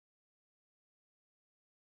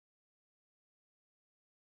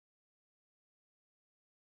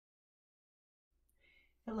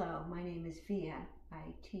Hello, my name is Vija.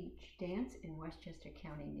 I teach dance in Westchester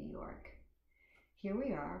County, New York. Here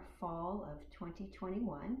we are, fall of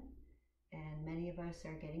 2021, and many of us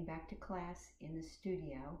are getting back to class in the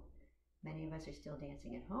studio. Many of us are still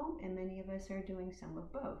dancing at home, and many of us are doing some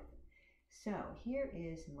of both. So here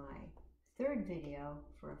is my third video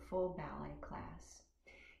for a full ballet class.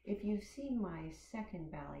 If you've seen my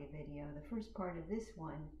second ballet video, the first part of this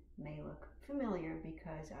one may look familiar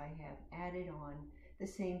because I have added on the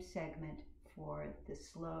same segment for the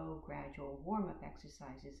slow, gradual warm-up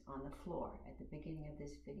exercises on the floor at the beginning of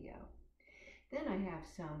this video. Then I have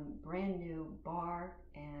some brand new bar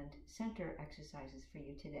and center exercises for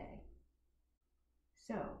you today.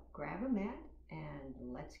 So grab a mat and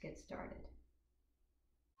let's get started.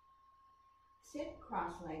 Sit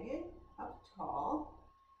cross-legged, up tall,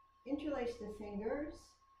 interlace the fingers,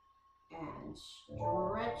 and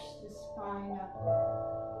stretch the spine up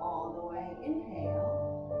all the way. Inhale,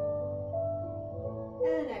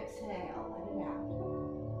 and exhale, let it out.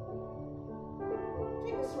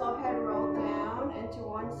 Take a slow head roll down and to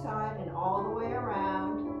one side and all the way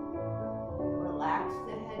around. Relax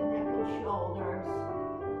the head, neck, and shoulders.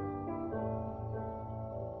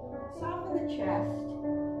 Soften the chest.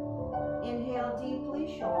 Inhale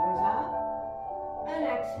deeply, shoulders up, and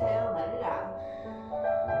exhale, let it out.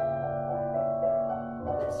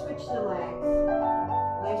 Let's switch the legs.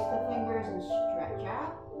 Lace the fingers and stretch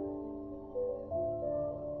out.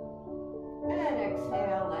 And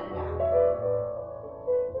exhale, let it out.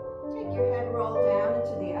 Take your head roll down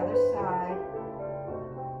into the other side.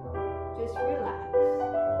 Just relax.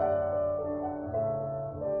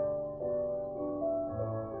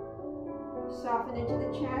 Soften into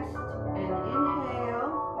the chest and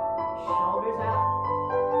inhale, shoulders up,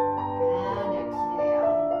 and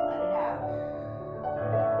exhale, let it out.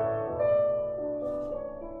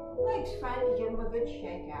 Legs front, give them a good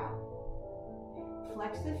shake out.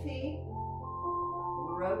 Flex the feet,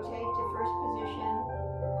 rotate to first position,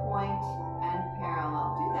 point, and parallel.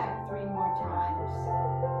 Do that 3 more times.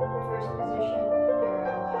 First position,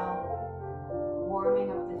 parallel, warming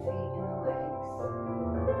up the feet and the legs.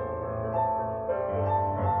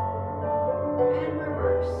 And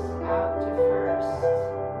reverse, out to first,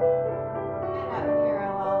 and up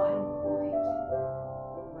parallel and point.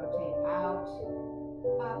 Rotate out,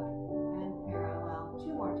 up, and parallel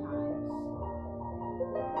 2 more times.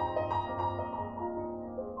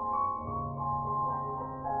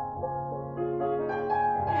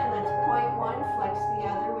 And let's point one, flex the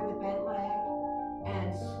other with a bent leg,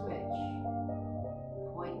 and switch.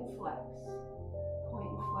 Point and flex,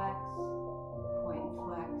 point and flex, point and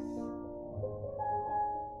flex.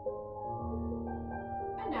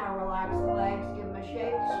 And now relax the legs, give them a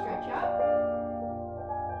shake, stretch up.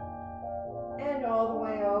 And all the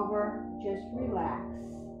way over, just relax.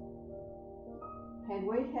 Head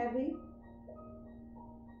weight heavy.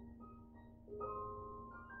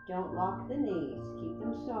 Don't lock the knees, keep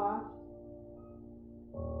them soft.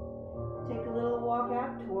 Take a little walk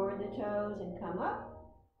out toward the toes and come up.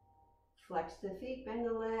 Flex the feet, bend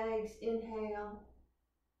the legs, inhale.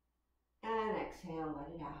 And exhale, let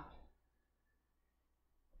it out.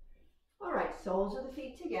 All right, soles of the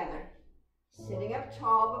feet together. Sitting up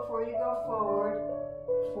tall before you go forward.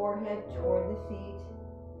 Forehead toward the feet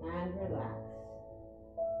and relax.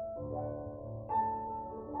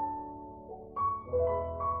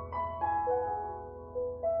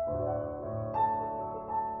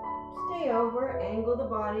 Stay over, angle the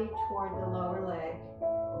body toward the lower leg.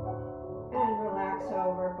 And relax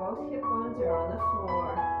over. Both hip bones are on the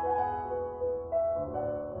floor.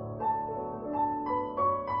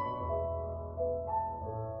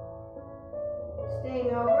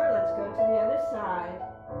 Staying over, let's go to the other side.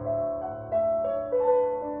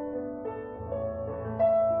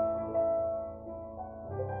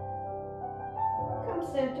 Come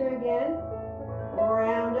center again.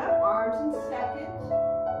 Round up, arms in second.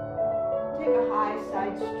 Take a high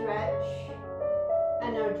side stretch.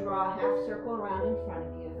 And now draw a half circle around in front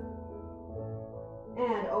of you.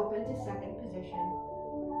 And open to second position.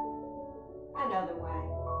 And other way.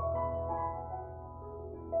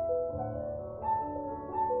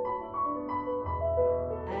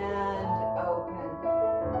 And open.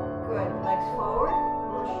 Good. Legs forward. A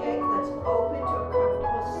little shake. Let's open to a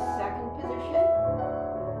comfortable second position.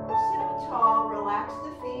 Sit up tall. Relax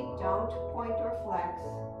the feet. Don't point or flex.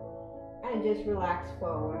 And just relax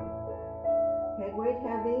forward. Head weight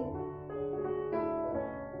heavy.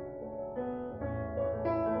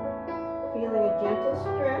 Feeling a gentle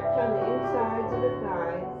stretch on the insides of the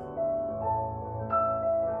thighs.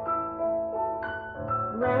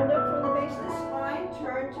 Round up from the base of the spine,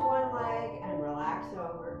 turn to one leg and relax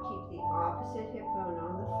over.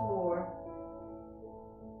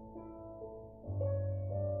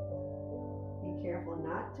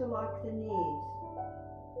 not to lock the knees.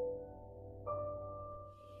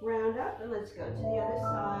 Round up and let's go to the other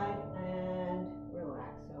side and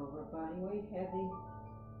relax over. Body weight heavy.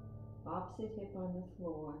 Opposite hip on the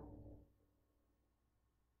floor.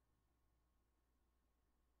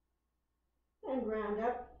 And round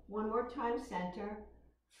up. One more time, center.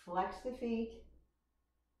 Flex the feet.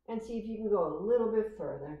 And see if you can go a little bit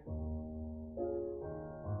further.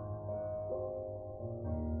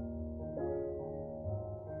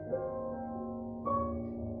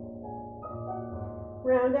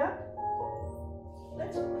 Round up.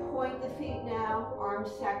 Let's point the feet now.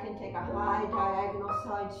 Arms second. Take a high diagonal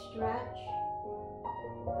side stretch.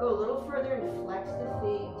 Go a little further and flex the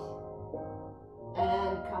feet.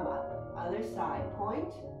 And come up. Other side.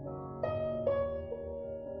 Point.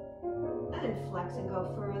 And flex and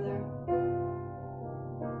go further.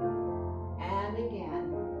 And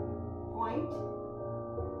again. Point.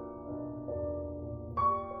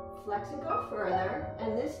 Flex and go further.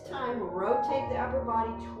 And this time rotate the upper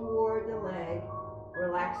body toward the leg.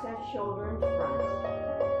 Relax that shoulder in front.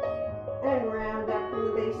 And round up from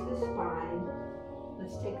the base of the spine.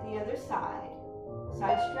 Let's take the other side.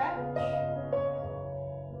 Side stretch.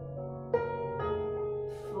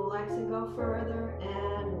 Flex and go further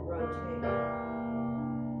and rotate.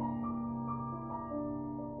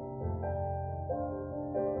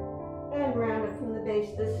 And round up from the base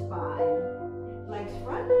of the spine. Legs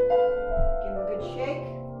front. Give them a good shake.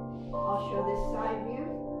 I'll show this side view.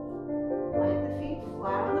 Plant the feet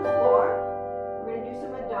flat on the floor. We're going to do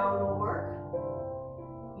some abdominal work.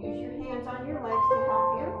 Use your hands on your legs to help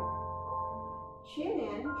you. Chin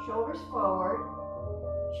in, shoulders forward,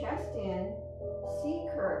 chest in, C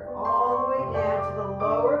curve all the way down to the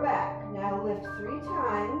lower back. Now lift 3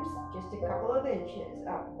 times, just a couple of inches.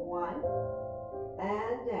 Up 1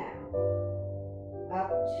 and down.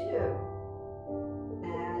 Up 2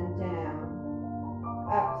 and down.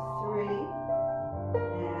 Up 3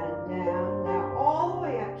 and down. Now all the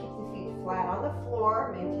way up. Keep the feet flat on the floor.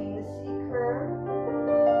 Maintain the C curve.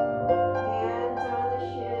 Hands on the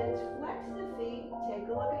shins. Flex the feet. Take a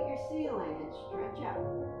look at your ceiling and stretch up.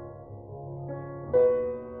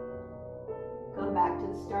 Come back to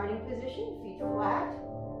the starting position. Feet flat.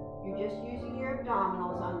 You're just using your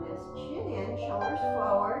abdominals on this. Chin in, shoulders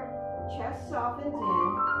forward. Chest softens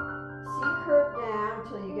in. C curve down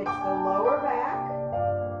until you get to the lower back.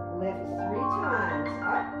 Lift 3 times.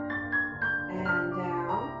 Up and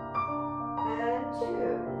down. And 2.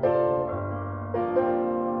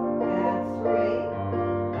 And 3.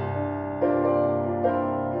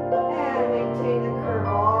 And maintain the curve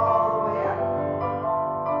all the way up.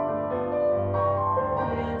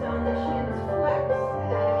 Hands on the shins, flex,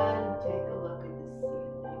 and take a look at the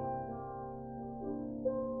ceiling.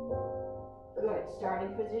 Good.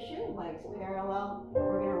 Starting position, legs parallel.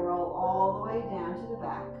 We're going to roll all the way down to the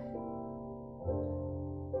back.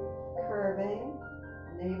 Curving,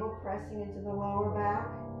 navel pressing into the lower back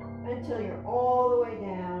until you're all the way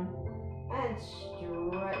down and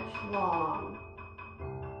stretch long.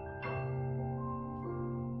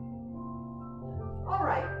 All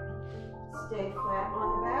right, stay flat on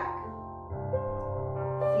the back,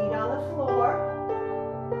 feet on the floor,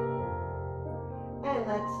 and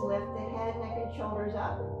let's lift the head, neck, and shoulders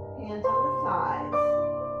up, hands on the thighs.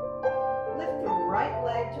 Lift the right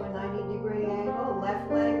leg to a 90-degree angle, left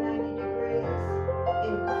leg 90 degrees.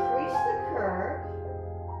 Increase the curve.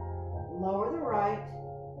 Lower the right,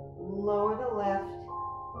 lower the left,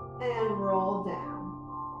 and roll down.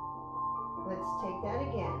 Let's take that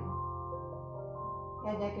again.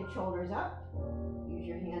 Head, neck, and shoulders up. Use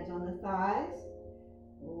your hands on the thighs.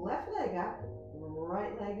 Left leg up,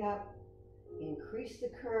 right leg up. Increase the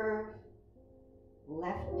curve.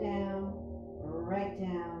 Left down, right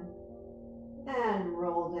down. And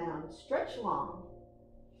roll down. Stretch long.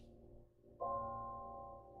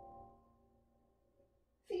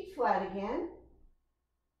 Feet flat again.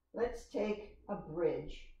 Let's take a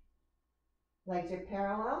bridge. Legs are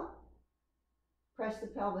parallel. Press the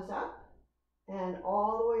pelvis up and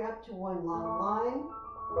all the way up to one long line.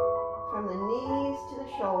 From the knees to the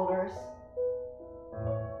shoulders.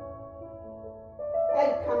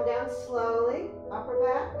 And come down slowly. Upper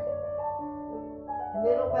back,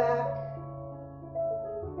 middle back,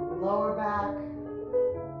 lower back,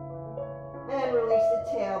 and release the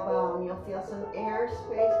tailbone. You'll feel some air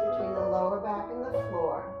space between the lower back and the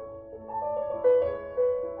floor.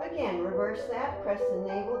 Again, reverse that. Press the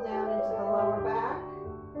navel down into the lower back.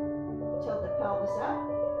 Tilt the pelvis up.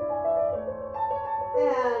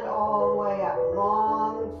 And all the way up.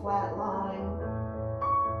 Long, flat line.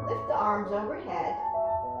 Lift the arms overhead.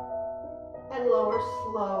 And lower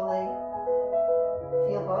slowly.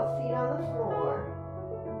 Feel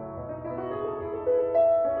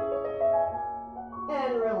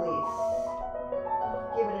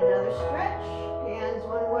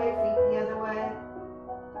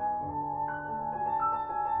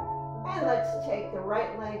And let's take the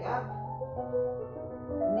right leg up,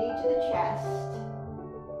 knee to the chest,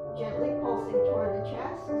 gently pulsing toward the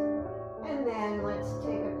chest. And then let's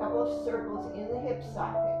take a couple of circles in the hip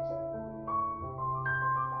socket.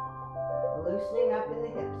 Loosening up in the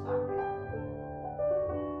hip socket.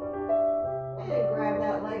 And grab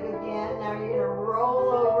that leg again. Now you're going to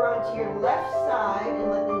roll over onto your left side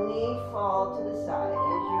and let the knee fall to the side as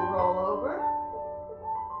you roll over.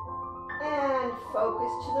 And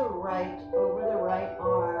focus to the right, over the right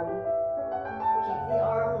arm. Keep the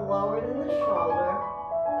arm lower than the shoulder.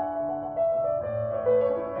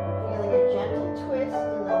 Feeling a gentle twist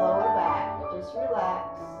in the lower back. Just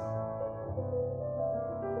relax.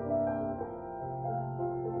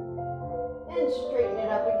 And straighten it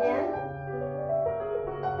up again.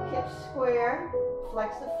 Hips square.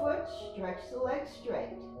 Flex the foot. Stretch the leg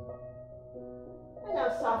straight. And now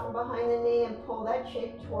soften behind the knee and pull that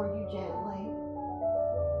shape toward you gently.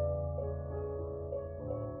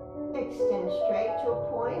 Extend straight to a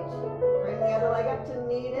point. Bring the other leg up to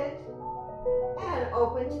meet it. And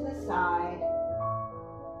open to the side.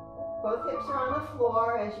 Both hips are on the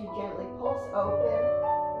floor as you gently pulse open.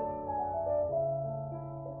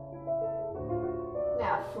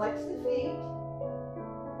 Now flex the feet.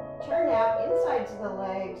 Turn out. Insides of the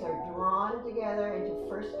legs are drawn together into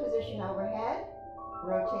first position overhead.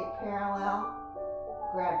 Rotate parallel.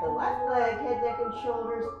 Grab the left leg, head, neck, and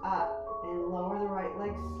shoulders up. And lower the right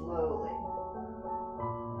leg slowly.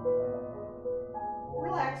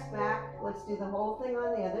 Relax back. Let's do the whole thing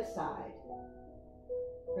on the other side.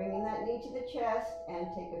 Bringing that knee to the chest and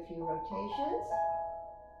take a few rotations.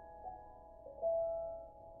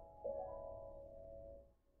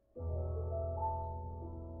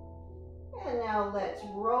 And now let's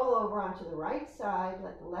roll over onto the right side.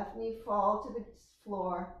 Let the left knee fall to the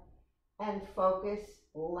floor and focus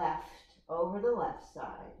left over the left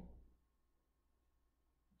side.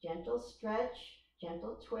 Gentle stretch,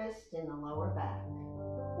 gentle twist in the lower back.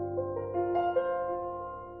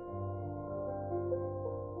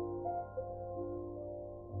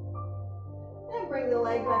 And bring the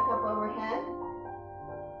leg back up overhead.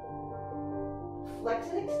 Flex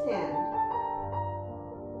and extend.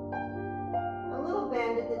 A little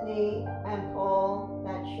bend at the knee and pull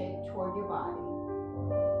that shape toward your body.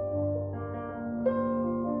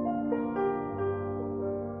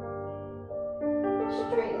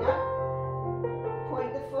 Straighten up,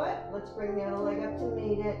 point the foot, let's bring the other leg up to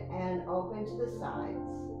meet it and open to the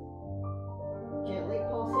sides. Gently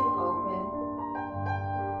pulsing open.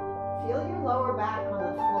 Feel your lower back on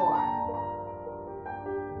the floor.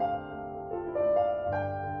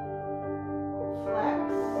 Flex,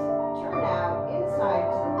 turn out,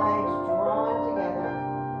 insides the legs drawn together.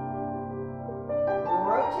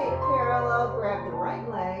 Rotate parallel, grab the right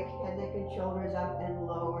leg, head, neck, and shoulders up and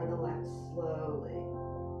lower the left slowly.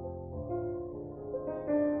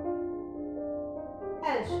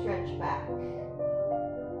 And stretch back.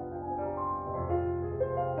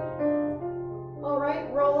 All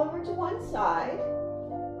right, roll over to one side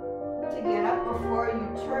to get up before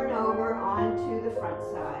you turn over onto the front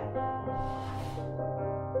side.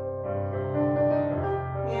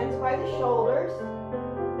 Hands by the shoulders,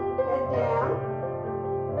 head down,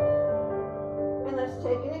 and let's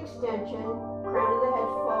take an extension, crown of the head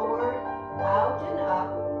forward, out and up.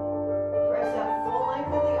 Press up full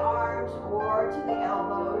length of the arms or to the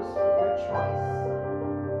elbows, your choice.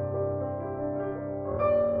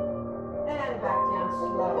 And back down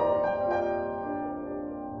slowly.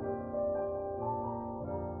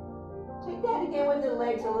 Take that again with the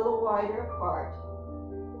legs a little wider apart.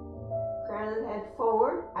 Crown of the head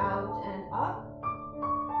forward, out and up.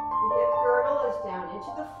 The hip girdle is down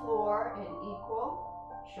into the floor and equal.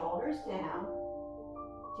 Shoulders down.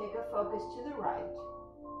 Take a focus to the right.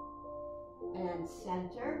 And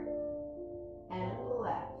center, and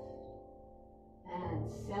left, and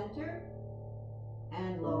center,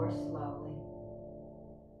 and lower slowly.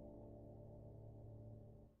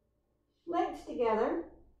 Legs together,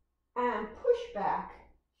 and push back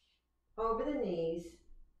over the knees.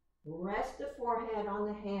 Rest the forehead on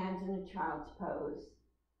the hands in a child's pose.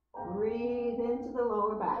 Breathe into the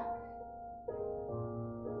lower back.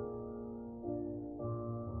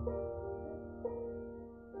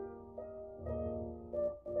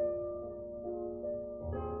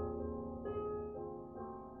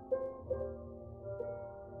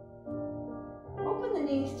 Open the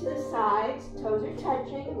knees to the sides, toes are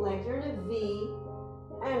touching, legs are in a V,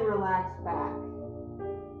 and relax back.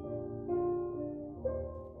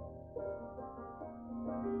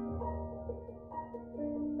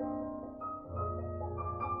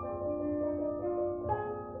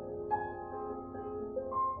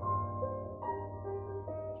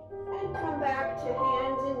 And come back to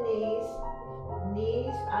hands and knees.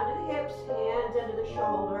 Knees under the hips, hands under the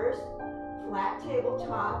shoulders. Flat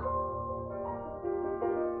tabletop.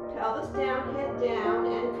 Pelvis down, head down,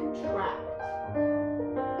 and contract.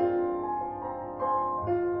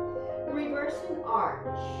 Reverse and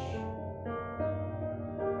arch.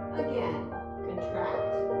 Again,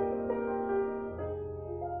 contract.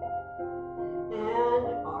 And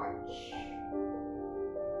arch.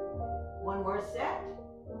 One more set.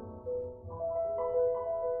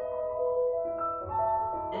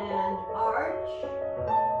 And arch.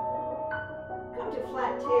 Come to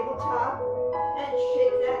flat tabletop and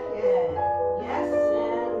shake that head. Yes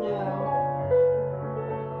and no.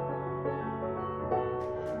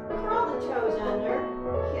 Curl the toes under,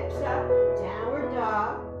 hips up, downward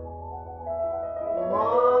dog.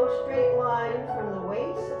 Long straight line from the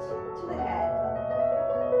waist to the head.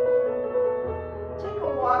 Take a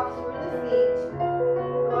walk through the feet,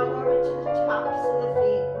 going over to the tops of the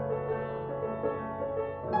feet,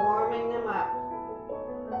 warming them up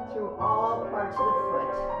through all parts of the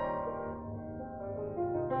foot.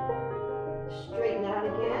 Straighten out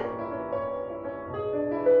again.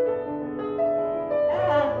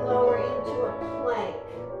 And lower into a plank.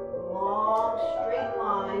 Long straight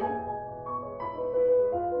line.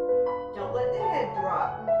 Don't let the head drop.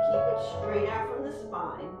 Keep it straight out from the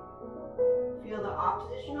spine. Feel the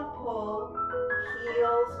oppositional pull,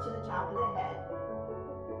 heels to the top of the head.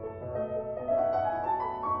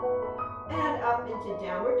 And up into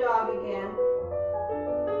downward dog again.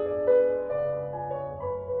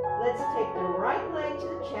 Let's take the right leg to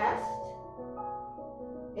the chest.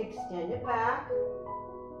 Extend it back.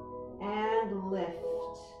 And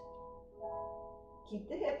lift. Keep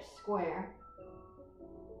the hips square.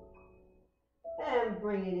 And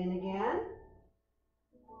bring it in again.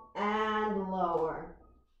 And lower.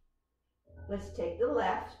 Let's take the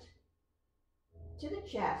left to the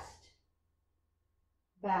chest.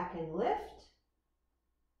 Back and lift.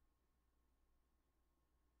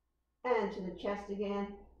 And to the chest again.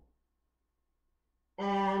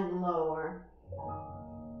 And lower.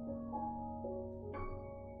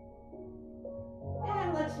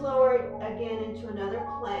 And let's lower it again into another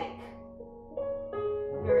plank.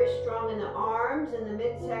 Very strong in the arms and the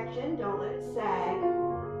midsection. Don't let it sag.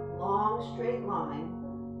 Long straight line.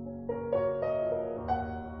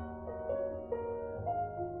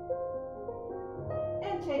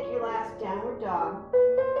 And take your last downward dog.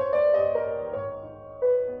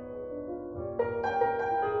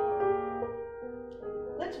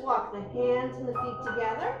 Let's walk the hands and the feet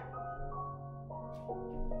together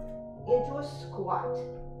into a squat.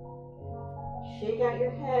 Shake out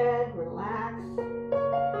your head, relax.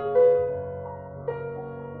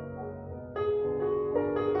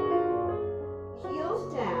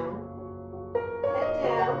 Heels down, head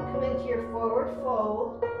down, come into your forward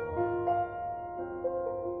fold.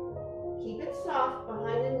 Keep it soft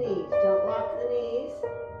behind the knees, don't lock the knees.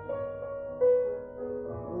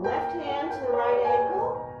 Left hand to the right ankle.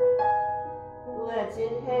 Let's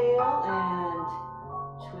inhale and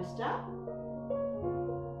twist up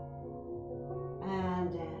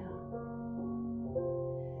and down.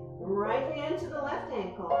 Right hand to the left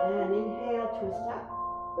ankle and inhale, twist up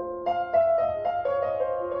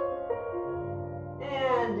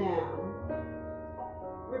and down.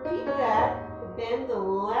 Repeat that. Bend the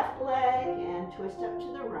left leg and twist up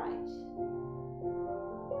to the right.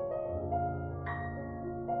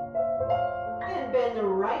 And bend the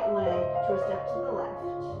right leg, twist up to the left.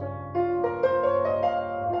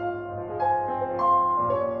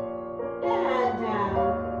 And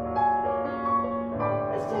down.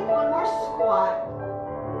 Let's take one more squat.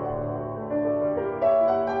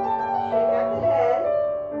 Shake out the head.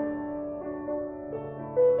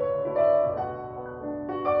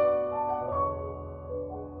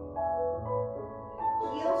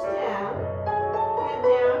 Heels down, head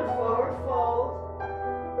down, forward fold.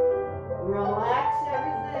 Relax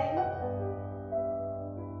everything.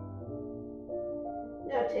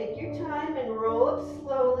 Now take your time and roll up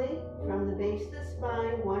slowly from the base of the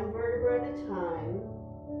spine, one vertebra at a time.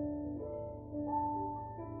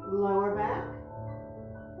 Lower back,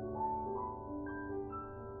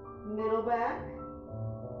 middle back,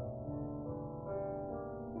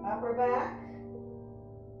 upper back,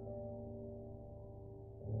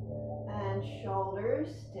 and shoulders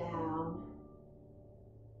down.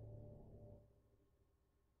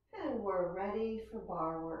 And we're ready for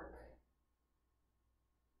bar work.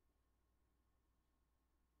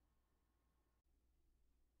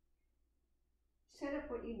 Set up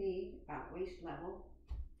what you need about waist level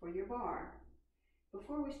for your bar.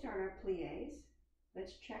 Before we start our pliés,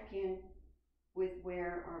 let's check in with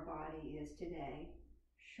where our body is today.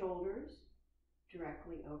 Shoulders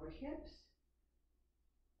directly over hips,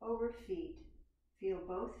 over feet. Feel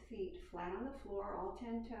both feet flat on the floor, all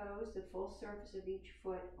 10 toes, the full surface of each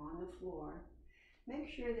foot on the floor. Make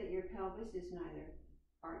sure that your pelvis is neither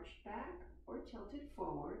arched back or tilted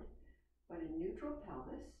forward, but a neutral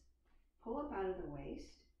pelvis. Pull up out of the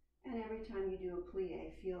waist, and every time you do a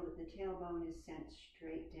plie, feel that the tailbone is sent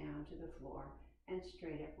straight down to the floor and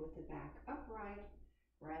straight up with the back upright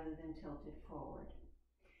rather than tilted forward.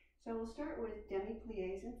 So we'll start with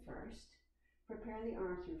demi-plies in first. Prepare the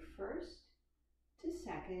arm through first to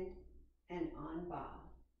second and en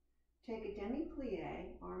bas. Take a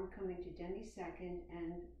demi-plie, arm coming to demi-second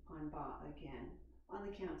and en bas again on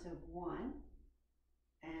the counts of 1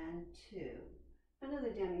 and 2.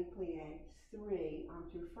 Another demi-plie, 3, arm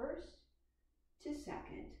through first to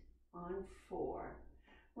second on 4.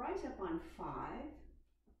 Rise up on 5,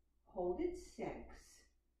 hold it 6,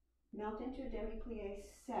 melt into a demi-plie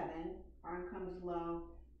 7, arm comes low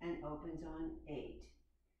and opens on 8.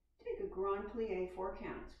 Take a grand plie, 4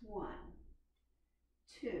 counts, 1,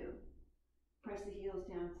 2, press the heels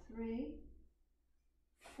down 3,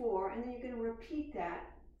 4, and then you're going to repeat that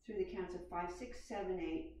through the counts of 5, 6, 7,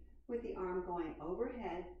 8, with the arm going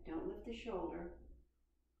overhead, don't lift the shoulder,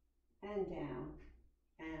 and down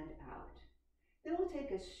and out. Then we'll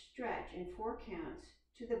take a stretch in 4 counts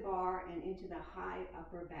to the bar and into the high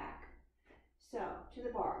upper back. So, to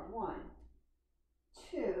the bar, 1,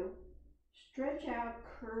 2, stretch out,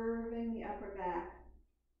 curving the upper back,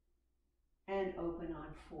 and open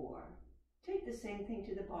on 4. Take the same thing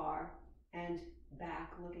to the bar and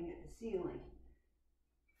back looking at the ceiling.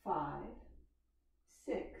 5,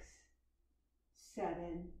 6,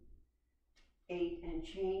 7, 8, and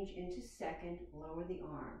change into second, lower the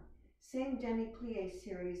arm. Same demi-plie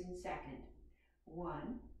series in second.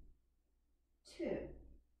 1, 2,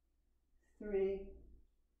 3,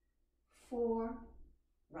 4,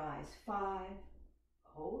 rise 5,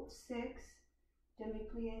 hold 6,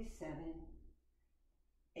 demi-plie 7,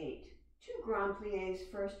 8. 2 grand plies,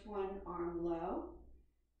 first one arm low,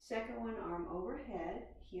 second one arm overhead,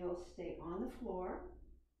 heels stay on the floor,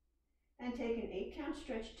 and take an 8 count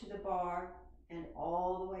stretch to the bar and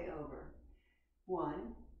all the way over.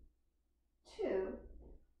 1, 2,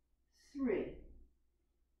 3,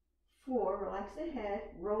 4, relax the head,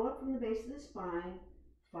 roll up from the base of the spine,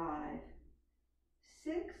 5,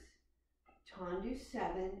 6, tendu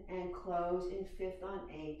 7, and close in 5th on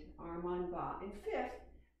 8, arm en bas. In 5th,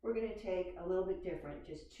 we're going to take a little bit different,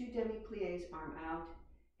 just 2 demi-plies, arm out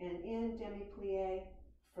and in, demi-plie,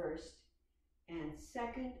 first and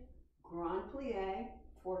second, grand plie,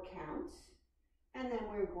 4 counts, and then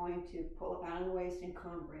we're going to pull up out of the waist and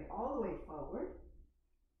cambre all the way forward,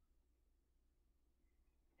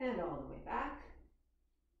 and all the way back,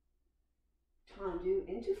 tendu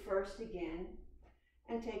into first again,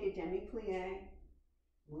 and take a demi-plie,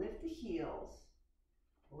 lift the heels,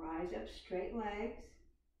 rise up straight legs,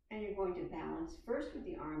 and you're going to balance first with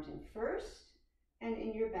the arms in first, and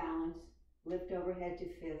in your balance, lift overhead to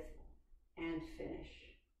 5th and finish.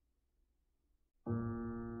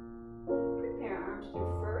 Prepare arms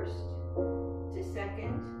through first to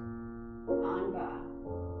second, en bas,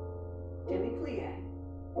 demi-plie.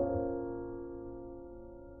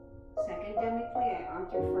 Second demi-plie, arm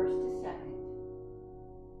through first to second.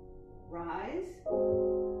 Rise,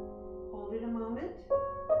 hold it a moment,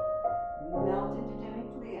 melt into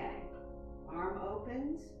demi-plie. Arm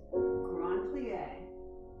opens, grand plie.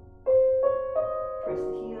 Press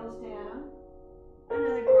the heels down.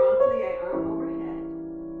 Another grand plie, arm overhead.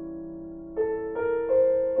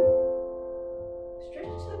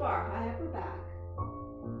 Stretch to the bar, high upper back.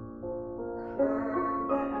 Curve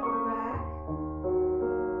that upper back.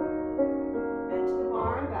 And to the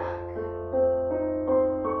bar and back.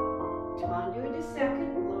 Tendu into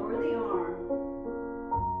second, lower the arm.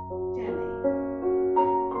 Demi.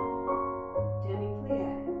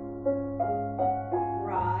 Demi-plie.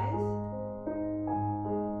 Rise.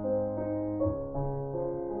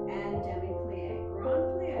 And demi-plie. Grand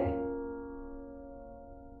plie.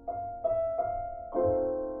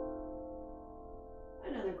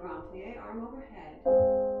 Another grand plie, arm overhead.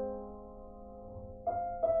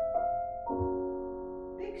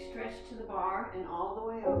 Big stretch to the bar and all the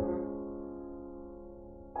way over.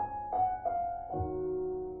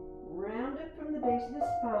 Round up from the base of the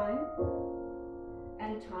spine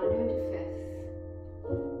and tendu into 5th.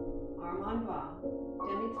 Arm en bas,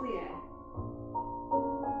 demi-plie.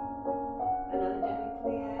 Another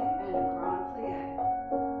demi-plie and a grand plie.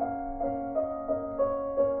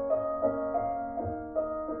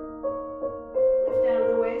 Lift out of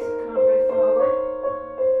the waist, cambre forward.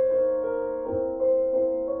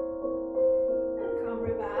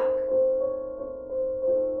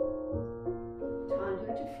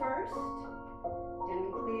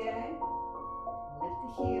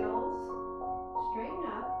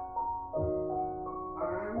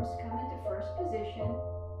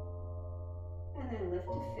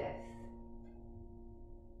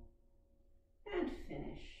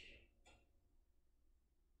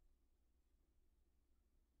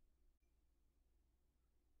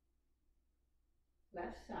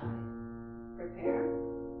 left side. Prepare.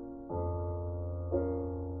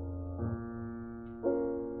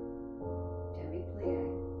 Demi-plie.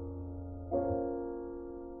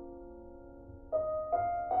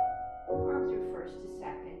 Arm through first to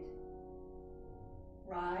second.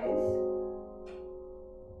 Rise.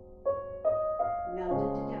 Melt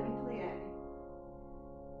into demi-plie.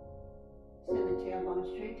 Send the tailbone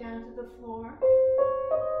straight down to the floor.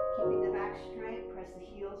 Keeping the back straight, press the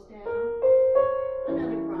heels down.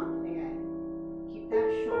 Another grand plie. Keep that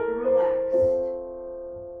shoulder relaxed.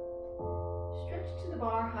 Stretch to the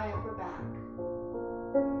bar, high upper back.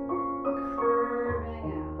 Curving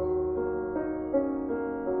out.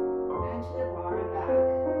 And to the bar and back.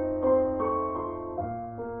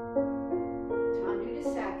 Tendu to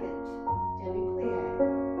second. Demi-plie.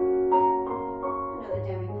 Another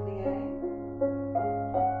demi-plie.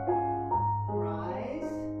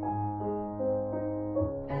 Rise.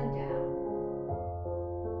 And down.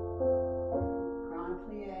 Grand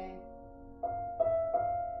plie.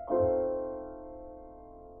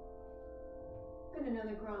 And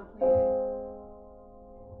another grand plie.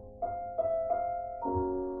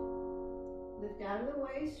 Lift out of the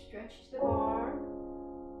way, stretch to the bar, and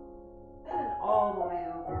then all the way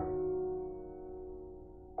over.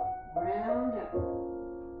 Round up.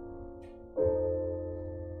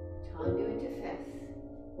 Tendu into fifth.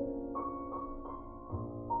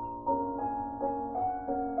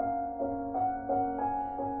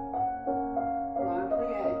 Grand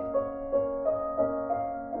plie.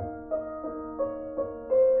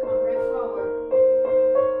 Come right forward.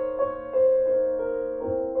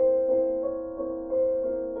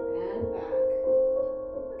 And back.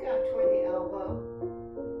 Look out toward the elbow.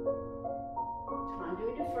 Tendu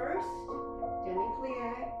into first.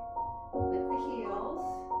 Demi-plie. Lift the heels.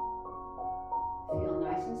 Feel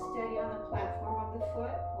nice and steady on the platform of the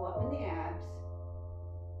foot. Pull up in the abs.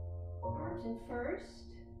 Arms in first.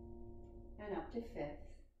 And up to fifth.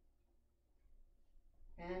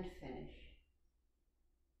 And finish.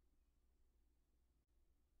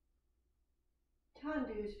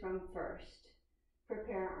 Tendus from first.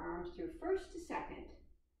 Prepare arms through first to second.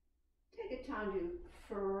 Take a tendu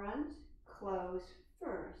front, close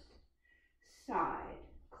first. Side,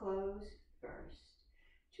 close first.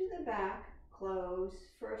 To the back, close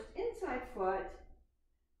first inside foot,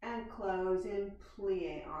 and close in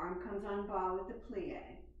plie. Arm comes en bas with the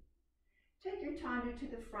plie. Take your tendu to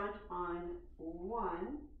the front on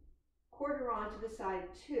 1, quarter on to the side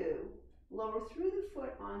 2, lower through the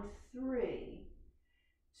foot on 3,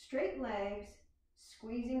 straight legs,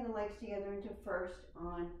 squeezing the legs together into first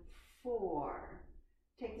on 4.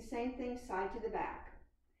 Take the same thing side to the back.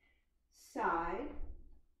 Side,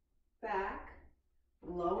 back,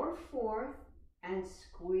 lower fourth, and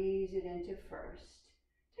squeeze it into first.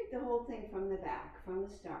 Take the whole thing from the back, from the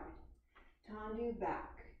start. Tendu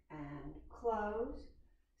back and close,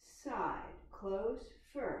 side, close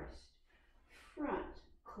first, front,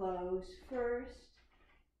 close first,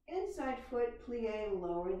 inside foot plie,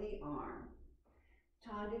 lower the arm.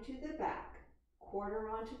 Tendu to the back, quarter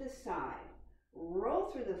onto the side, roll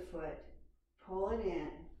through the foot, pull it in.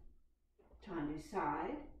 Tendu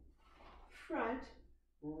side, front,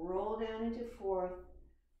 roll down into fourth,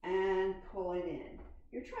 and pull it in.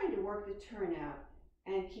 You're trying to work the turnout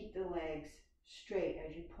and keep the legs straight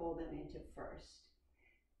as you pull them into first.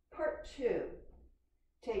 Part 2.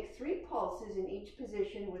 Take 3 pulses in each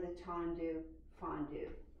position with a tendu fondu.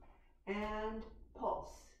 And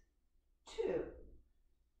pulse. 2,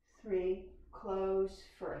 3, close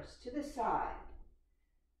first. To the side.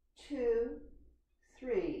 2,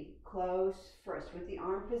 3, close first with the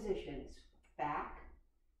arm positions. Back.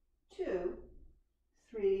 2,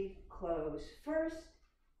 3, close first.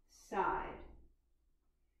 Side.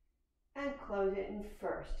 And close it in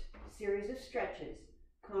first. Series of stretches.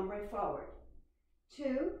 Come right forward.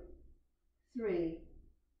 2, 3,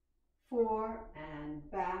 4,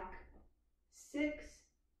 and back. 6,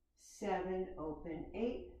 7, open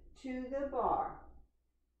 8, to the bar.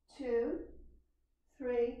 2,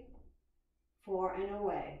 3, 4, and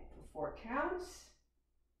away for 4 counts.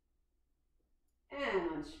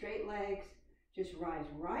 And on straight legs, just rise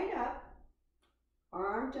right up,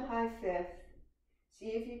 arm to high fifth. See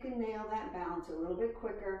if you can nail that balance a little bit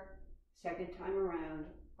quicker. Second time around,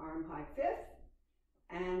 arm high fifth,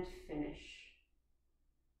 and finish.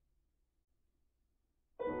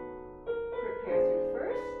 Prepare through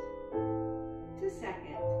first to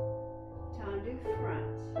second. Tendu front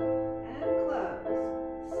and close.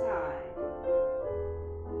 Side,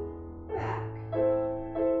 back,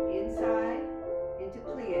 inside into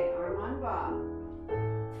plie, arm en bas.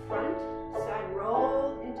 Front, side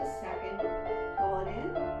rolled into second, pull it in.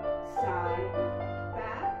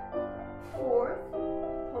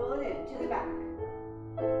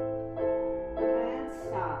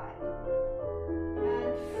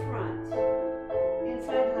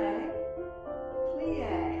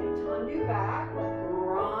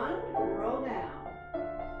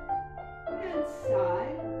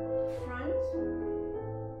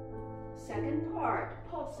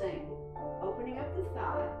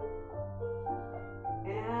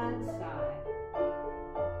 and side.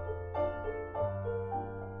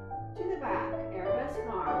 To the back, arabesque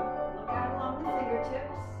arm. Look out along the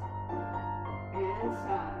fingertips and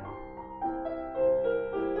side.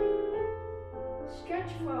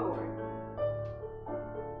 Stretch forward.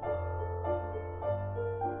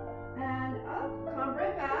 And up, come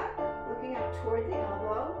right back, looking out toward the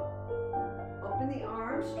elbow. Open the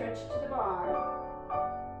arm, stretch to the bar.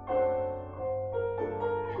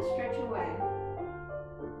 And stretch away.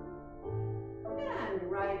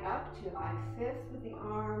 And right up to high fifth with the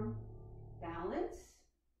arm. Balance.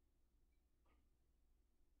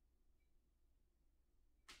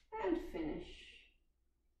 And finish.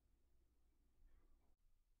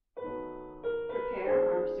 Prepare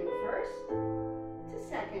arms through first to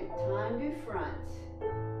second, time to front.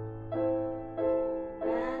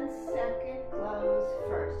 And second, close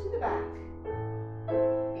first to the back.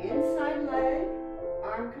 Inside leg,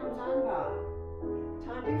 arm comes on by.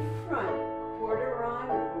 Time to front, quarter on,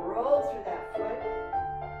 roll through that foot.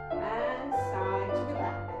 And side to the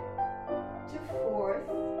back. To fourth,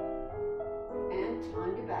 and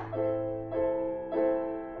time to back.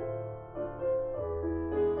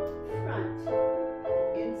 Front,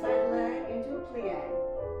 inside leg into a plie.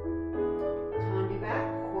 Time to back,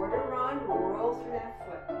 quarter run, roll through that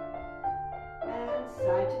foot. And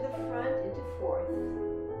side to the front into fourth.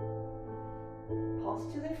 Pulse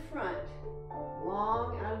to the front,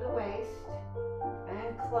 long out of the waist,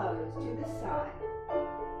 and close to the side.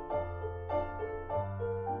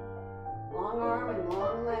 Long arm and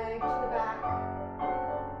long leg to the back.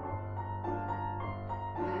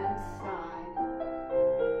 And side.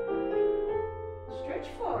 Stretch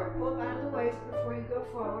forward, pull up out of the waist before you go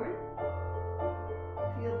forward.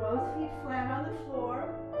 Feel both feet flat on the floor.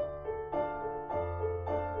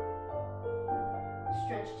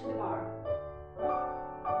 Stretch to the bar.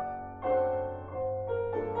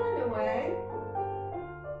 And away.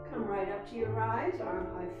 Come right up to your rise, arm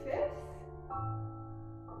high fifth.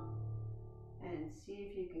 And see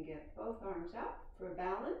if you can get both arms up for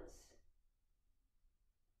balance.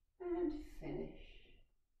 And finish.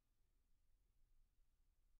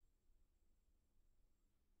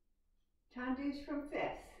 Tendus from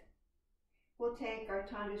fifth. We'll take our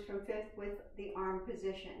tendus from fifth with the arm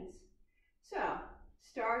positions. So,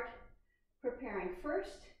 start preparing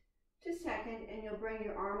first to second, and you'll bring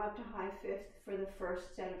your arm up to high fifth for the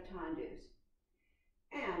first set of tendus.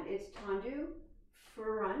 And it's tendu,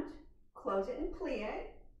 front, close it in plie,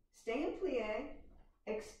 stay in plie,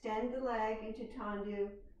 extend the leg into tendu,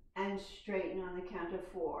 and straighten on the count of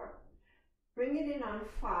 4. Bring it in on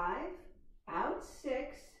 5, out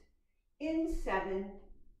 6, in 7,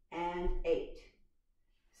 and 8.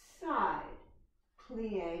 Side,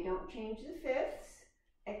 plie, don't change the fifths,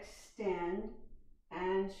 extend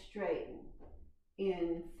and straighten.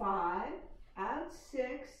 In 5, out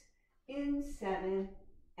 6, in 7,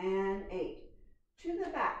 and 8. To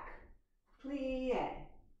the back, plie,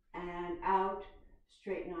 and out,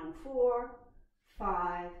 straighten on 4,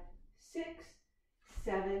 5, 6,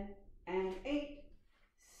 7, and 8.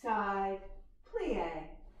 Side, plie,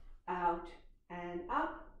 out and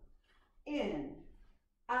up, in,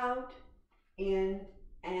 out, in,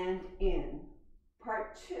 and in.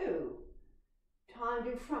 Part 2,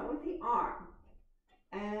 tendu front with the arm,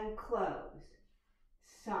 and close,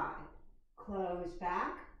 side, close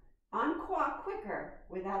back, enquois quicker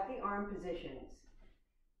without the arm positions,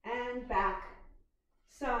 and back,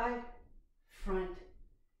 side, front,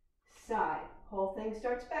 side. Whole thing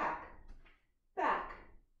starts back, back,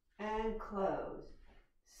 and close,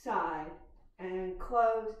 side, and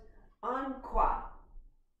close, enquois,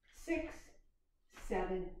 6,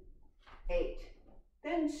 7, 8.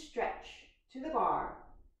 Then stretch to the bar,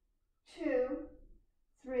 2,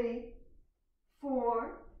 3,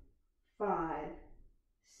 4, 5,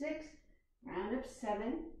 6, round up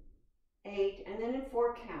 7, 8, and then in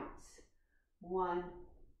 4 counts. 1,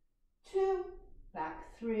 2,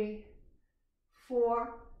 back 3, 4,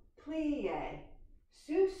 plie,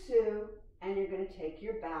 sous-sus, and you're going to take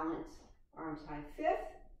your balance, arms high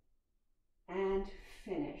fifth, and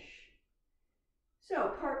finish.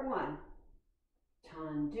 So part 1,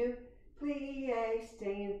 tendu, plie,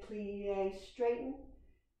 stay in plie, straighten,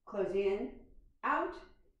 close in, out,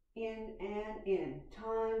 in and in,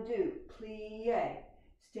 tendu, plie,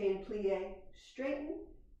 stay in plie, straighten,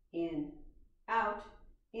 in, out,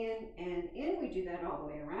 in and in. We do that all the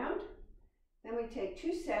way around. Then we take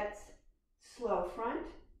 2 sets, slow front,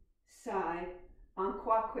 side,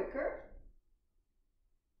 enquois quicker,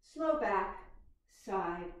 slow back,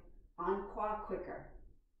 side, enquois quicker.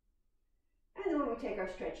 And then when we take our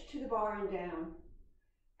stretch to the bar and down,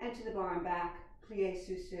 and to the bar and back, plie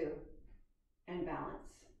sous-sus, and balance.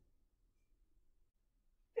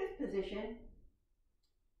 Fifth position,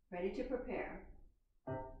 ready to prepare.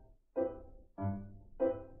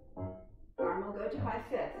 Arm will go to high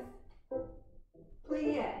fifth.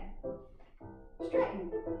 Plie,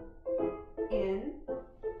 straighten, in,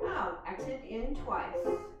 out, accent in twice.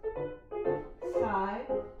 Side,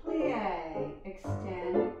 plie,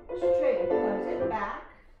 extend, straighten, close it back,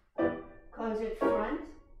 close it front,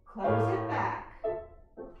 close it back.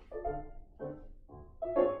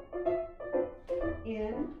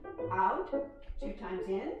 In, out, 2 times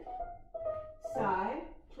in, side,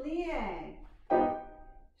 plie,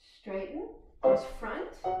 straighten, close front,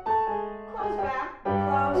 close back,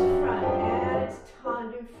 close front, and it's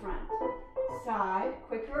tendu front. Side,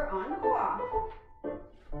 quicker en croix.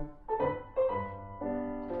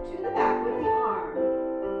 To the back with the arm.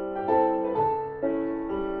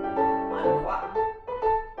 En croix.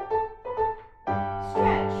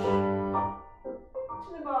 Stretch. To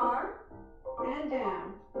the bar and down.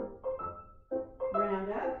 Round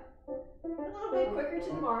up. A little bit quicker to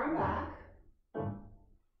the bar and back.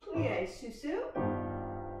 Plie sous-sus.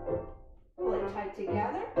 Pull it tight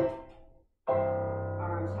together.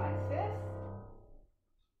 Arms high fifth.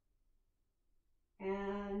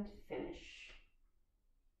 And finish.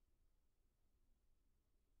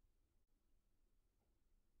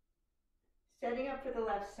 Setting up for the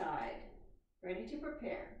left side. Ready to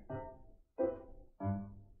prepare.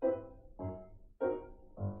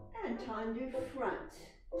 And tendu front.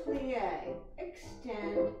 Plie,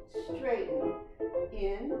 extend, straighten,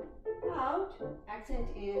 in, out, accent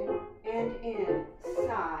in, and in,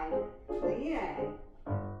 side, plie,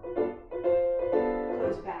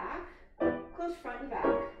 close back, close front and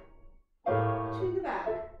back, to the back,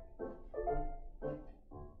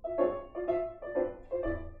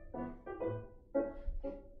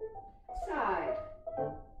 side,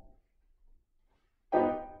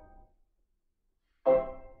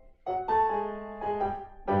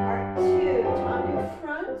 part 2, tendu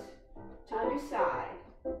front, tendu side.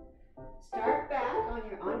 Start back on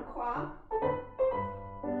your en croix,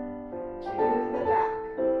 to the back,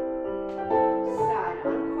 side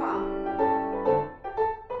en croix,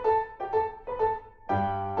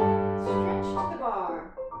 stretch to the bar,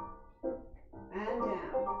 and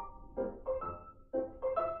down,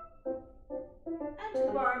 and to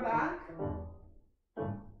the bar and back,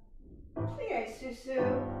 plie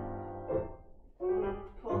sous-sus,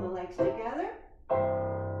 pull the legs together,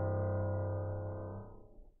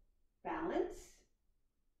 balance,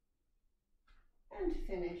 and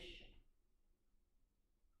finish.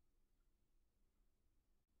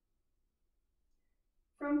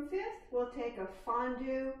 From fifth, we'll take a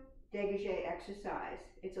fondu dégagé exercise.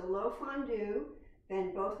 It's a low fondu,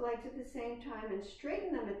 bend both legs at the same time and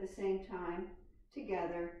straighten them at the same time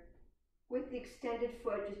together with the extended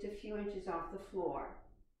foot just a few inches off the floor.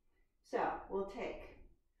 So we'll take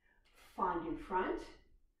fondu front,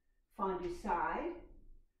 fondu side,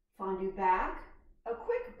 fondu back, a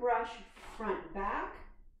quick brush front back,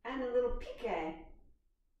 and a little piqué,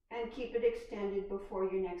 and keep it extended before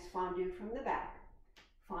your next fondu from the back.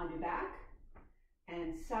 Fondu back,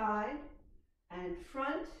 and side, and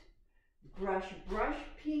front, brush, brush,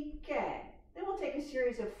 piqué. Then we'll take a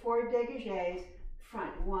series of 4 dégagés,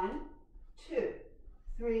 front, 1, 2,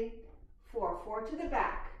 3, 4, 4 to the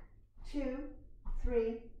back, 2,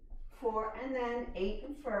 3, 4, and then 8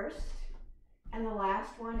 in first. And the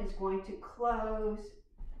last one is going to close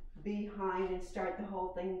behind and start the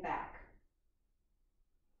whole thing back.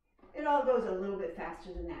 It all goes a little bit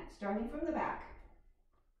faster than that, starting from the back.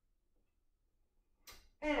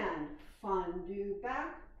 And fondu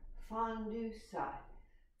back, fondu side,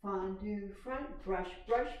 fondu front, brush,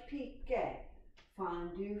 brush, piqué,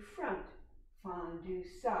 fondu front, fondu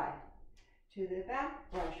side, to the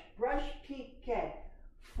back, brush, brush, piqué,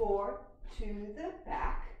 4 to the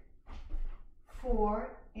back,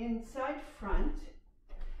 4 inside front,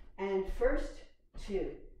 and first,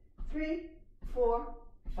 2, 3, 4,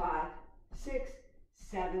 5, 6,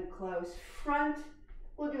 7, close front.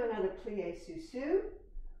 We'll do another plie sous-sus,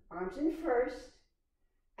 arms in first,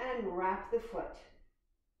 and wrap the foot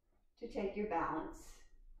to take your balance.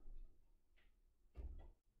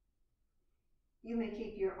 You may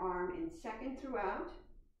keep your arm in second throughout,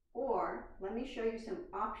 or let me show you some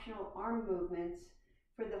optional arm movements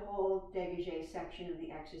for the whole dégagé section of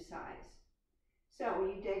the exercise. So when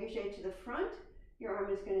you dégagé to the front, your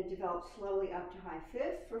arm is going to develop slowly up to high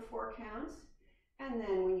fifth for 4 counts, and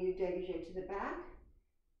then when you dégagé to the back,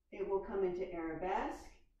 it will come into arabesque,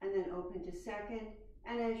 and then open to second,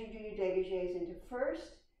 and as you do your dégagés into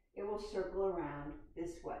first, it will circle around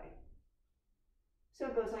this way. So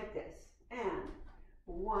it goes like this. And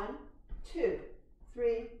 1, 2,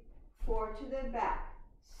 3, 4 to the back,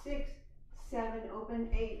 6, 7, open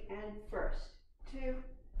 8 and first, 2,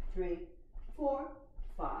 3, 4,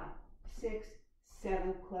 5, 6,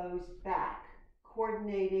 7, close back,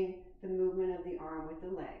 coordinating the movement of the arm with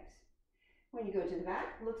the legs. When you go to the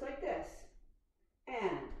back, it looks like this.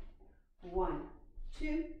 And 1,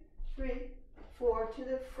 2, 3, 4 to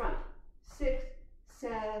the front, 6,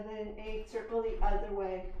 7, 8, circle the other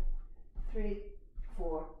way, 3,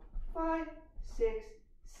 4, 5, 6,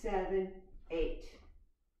 7, 8.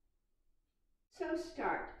 So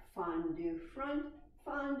start fondue front,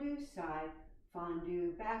 fondue side,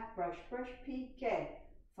 fondue back, brush, brush, piqué,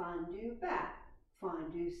 fondue back,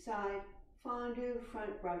 fondue side, fondue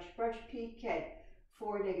front, brush, brush, piqué,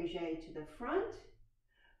 4 dégagé to the front,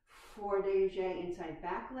 4 dégagé inside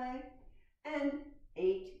back leg, and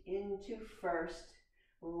 8 into first.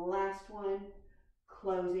 Last one,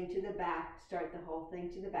 closing to the back, start the whole thing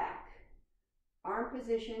to the back. Arm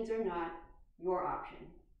positions are not your option.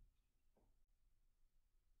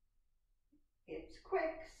 It's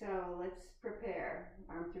quick, so let's prepare.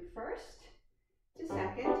 Arm through first to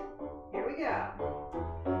second. Here we go.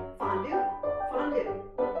 Fondue, fondue.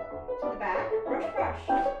 To the back, brush, brush.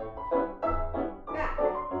 Back.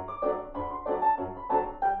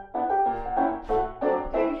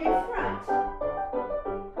 Dégagé front.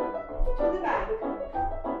 To the back.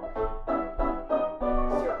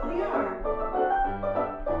 Circle the arm.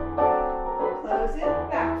 Close it,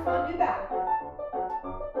 back, fondue back.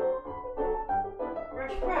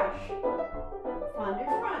 Brush, brush. Fondue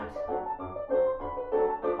front.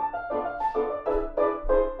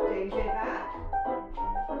 Dégagé back.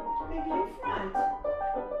 Dégagé front.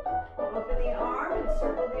 Open the arm and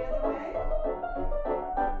circle the other way.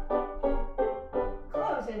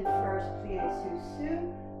 Close in first, plie sous-sus.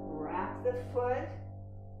 Wrap the foot.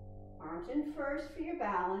 Arms in first for your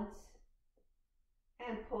balance.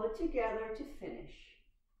 And pull it together to finish.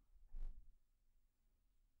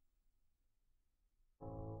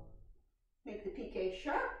 Make the piqué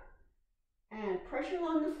sharp and pressure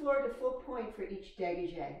along the floor to full point for each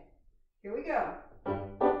dégagé. Here we go.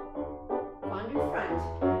 Fondue front.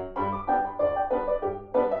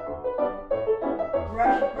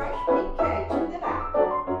 Brush, brush, piqué to the back.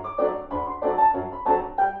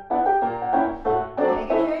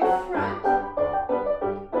 Dégagé front.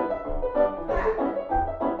 Back.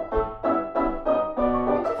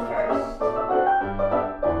 Into first.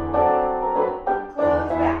 Close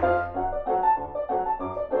back.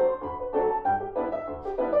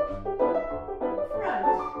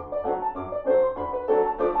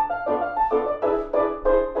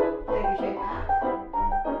 Dégagé back,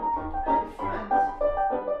 and front,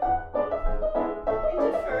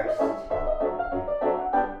 into first,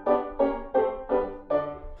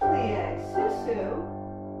 plie sous-sus,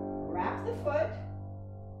 wrap the foot,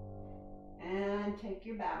 and take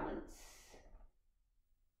your balance.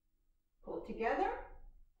 Pull together,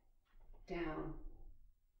 down.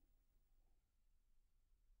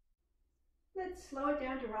 Let's slow it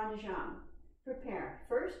down to rond de jambe. Prepare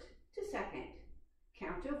first to second.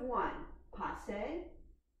 Count of 1, passe.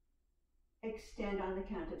 Extend on the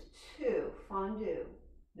count of 2, fondue.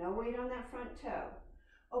 No weight on that front toe.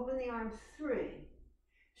 Open the arm 3.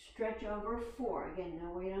 Stretch over 4. Again,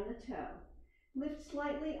 no weight on the toe. Lift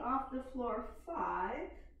slightly off the floor 5.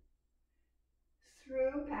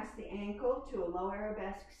 Through past the ankle to a low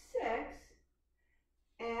arabesque 6.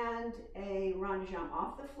 And a rond de jambe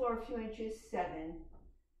off the floor a few inches 7.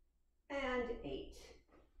 And 8.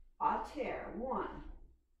 A terre, 1,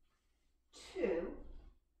 2,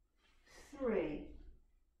 3,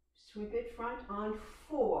 sweep it front on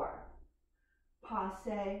 4,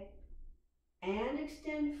 passe, and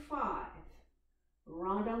extend 5,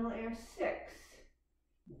 rond en l'air 6,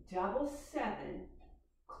 double 7,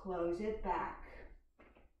 close it back.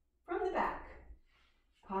 From the back,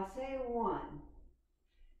 passe 1,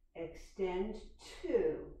 extend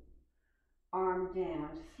 2, arm down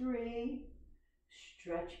 3,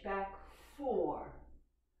 stretch back 4,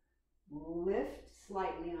 lift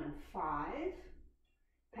slightly on 5,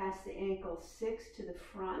 pass the ankle 6 to the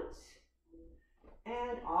front,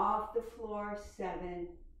 and off the floor 7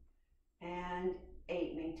 and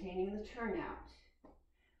 8, maintaining the turnout.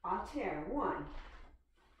 A terre, 1,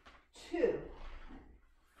 2,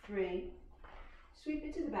 3, sweep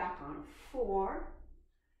it to the back on 4,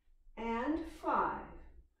 and 5,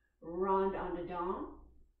 rond en dedans,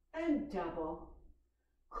 and double,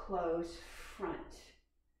 close front.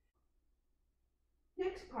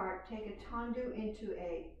 Next part, take a tendu into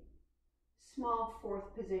a Small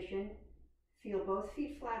fourth position. Feel both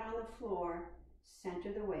feet flat on the floor.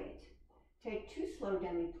 Center the weight. Take 2 slow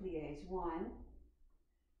demi-pliés. 1,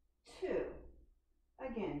 2.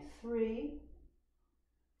 Again, 3,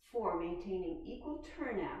 4. Maintaining equal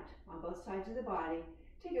turnout on both sides of the body.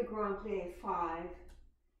 Take a grand plie. 5,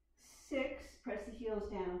 6. Press the heels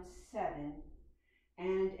down. 7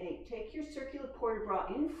 and 8. Take your circular port de bras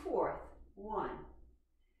in fourth. 1,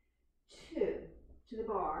 2. To the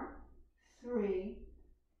bar. 3.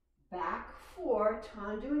 Back. 4.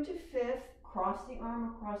 Tendu into fifth. Cross the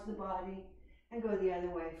arm across the body and go the other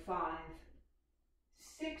way. 5,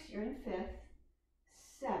 6. You're in fifth.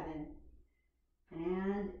 7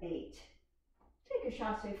 and 8. Take a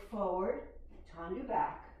chassé forward. Tendu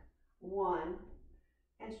back. 1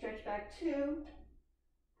 and stretch back. 2,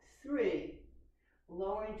 3.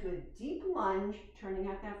 Lower into a deep lunge, turning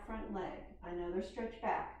out that front leg. Another stretch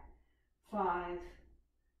back. 5,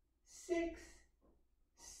 6,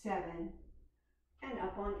 7, and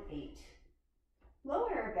up on 8. Low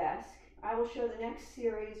arabesque. I will show the next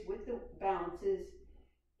series with the balances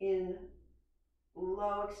in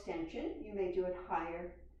low extension. You may do it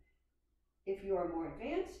higher if you are more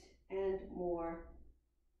advanced and more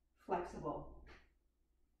flexible.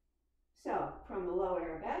 So from the low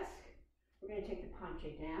arabesque, we're going to take the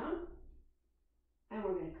penché down and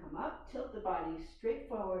we're going to come up, tilt the body straight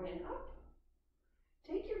forward and up.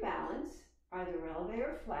 Take your balance, either releve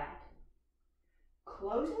or flat.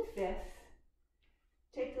 Close in fifth.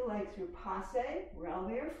 Take the leg through passe,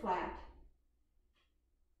 releve or flat,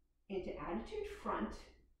 into attitude front,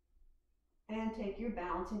 and take your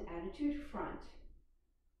balance in attitude front.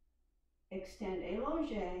 Extend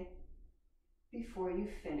allongé before you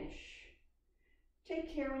finish.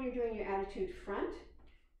 Take care when you're doing your attitude front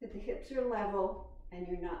that the hips are level and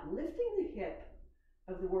you're not lifting the hip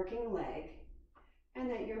of the working leg, and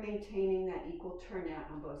that you're maintaining that equal turnout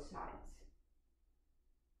on both sides.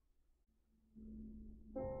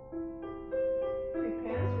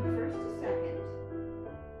 Prepare through first to second.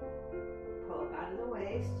 Pull up out of the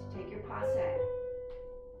waist, take your passe.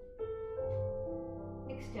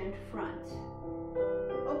 Extend front.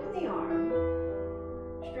 Open the arm.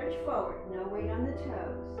 Stretch forward, no weight on the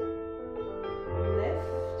toes.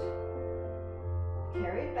 Lift.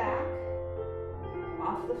 Carry it back.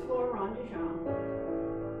 Off the floor, rond de jambe.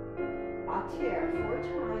 A terre 4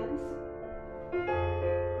 times.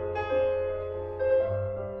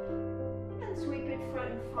 Sweep it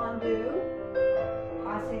front and fondue,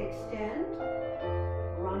 passe extend,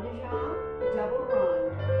 rond de jambe, double rond.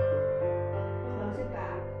 Close it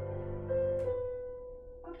back,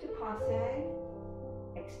 up to passe,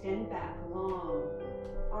 extend back long,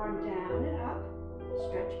 arm down and up,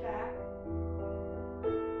 stretch back,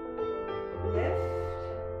 lift,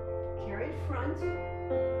 carry it front,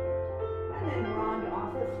 and then rond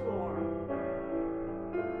off the floor.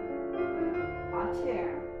 A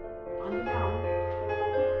terre. On the down.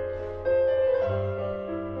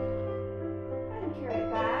 And carry it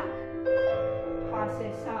back. Passe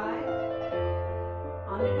side.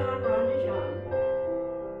 On the down, rond de jambe.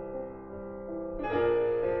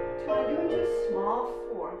 Tendu into a small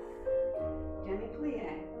fourth.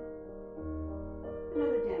 Demi-plie.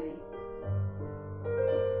 Another demi.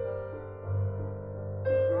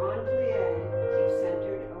 Grand plie. Keep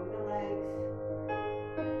centered over the legs.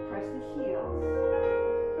 Press the heels.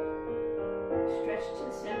 Stretch to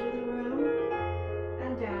the center of the room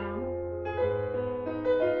and down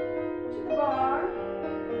to the bar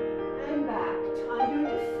and back. Tendu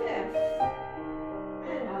to fifth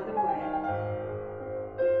and other way.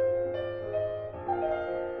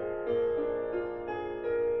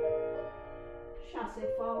 Chassé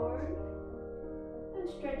forward and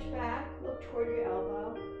stretch back. Look toward your elbow.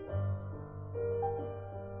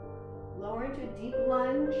 Lower into a deep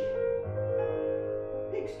lunge.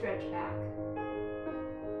 Big stretch back.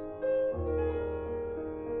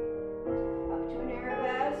 Up to an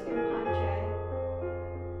arabesque and penché.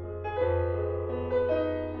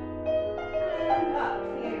 And up,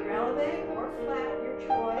 plie releve or flat, your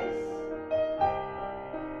choice.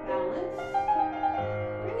 Balance.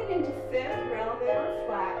 Bring it into fifth, releve or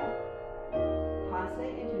flat. Passe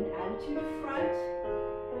into an attitude front.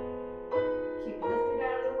 Keep lifted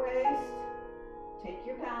out of the waist. Take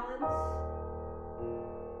your balance.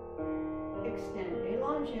 Extend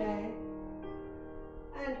allongé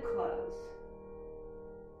and close.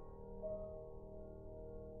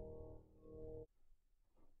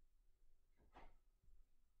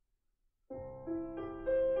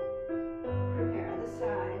 Prepare the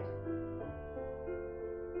side.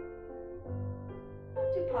 Up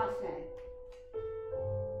to passe.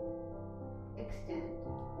 Extend.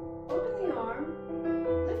 Open the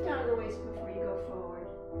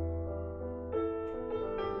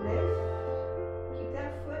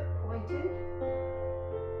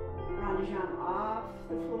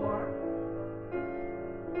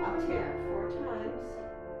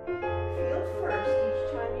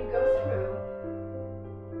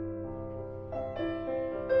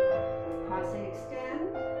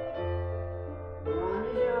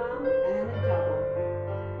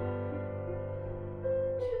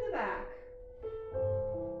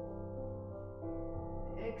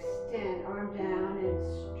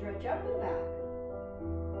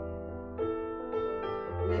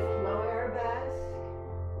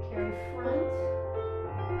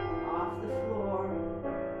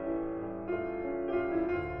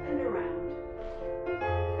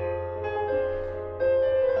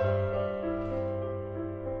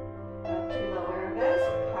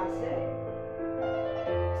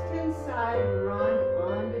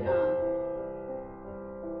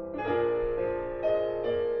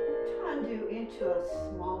into a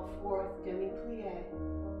small fourth demi-plie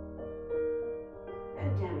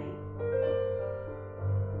and demi.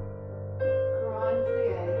 Grand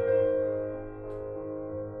plie.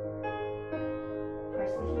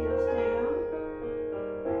 Press the heels down.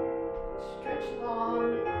 Stretch long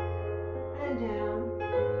and down.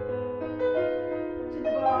 To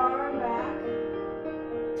the bar and back.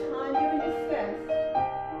 Tendu into fifth.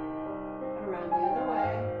 Around the other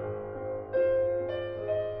way.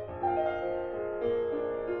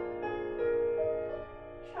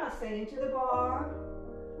 Chasse into the bar.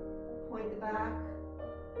 Point the back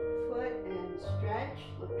foot and stretch.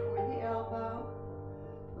 Look toward the elbow.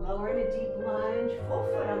 Lower in a deep lunge. Full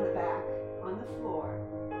foot on the back, on the floor.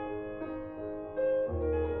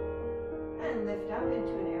 And lift up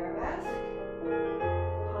into an arabesque.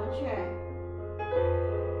 Penché.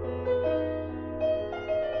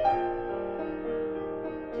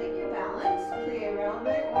 Take your balance. Plie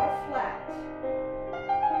releve or flat.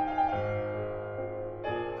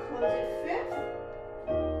 Close at fifth.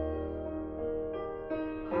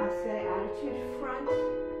 Passe attitude front.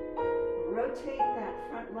 Rotate that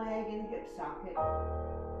front leg in the hip socket.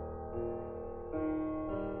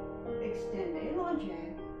 Extend allongé.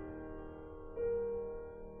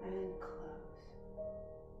 And close.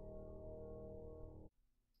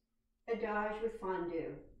 Adage with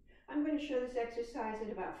fondue. I'm going to show this exercise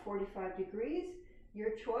at about 45 degrees.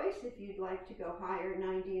 Your choice. If you'd like to go higher,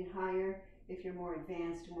 90 and higher. If you're more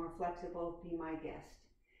advanced, more flexible, be my guest.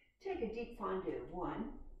 Take a deep fondue.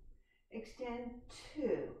 1. Extend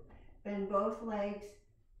 2. Bend both legs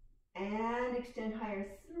and extend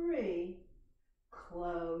higher. 3.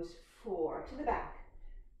 Close. 4. To the back.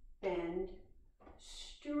 Bend.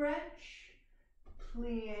 Stretch.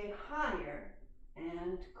 Plie higher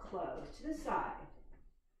and close. To the side.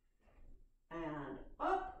 And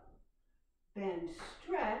up. Bend.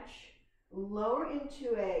 Stretch. Lower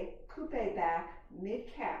into a coupe back,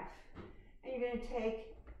 mid-calf. And you're going to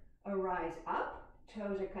take a rise up.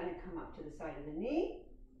 Toes are going to come up to the side of the knee.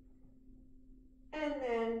 And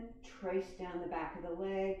then trace down the back of the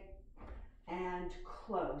leg and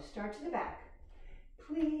close. Start to the back.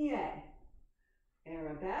 Plie.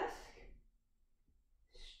 Arabesque.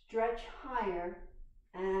 Stretch higher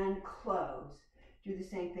and close. Do the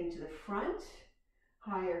same thing to the front.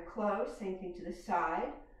 Higher, close. Same thing to the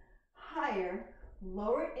side. Higher,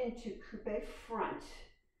 lower into coupe front,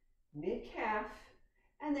 mid-calf,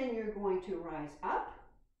 and then you're going to rise up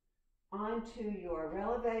onto your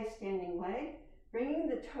releve standing leg, bringing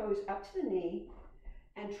the toes up to the knee,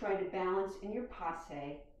 and try to balance in your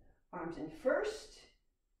passe. Arms in first,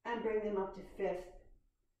 and bring them up to fifth.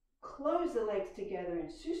 Close the legs together in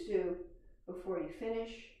susu before you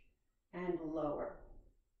finish, and lower.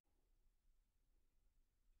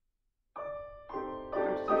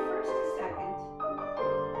 Arms to first to second.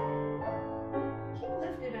 Keep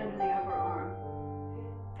lifted under the upper arm.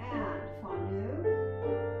 And fondue.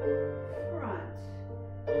 Front.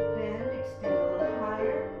 Bend, extend a little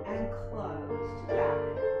higher, and close to the back.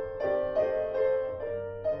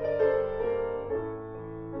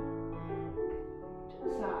 To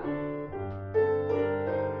the side.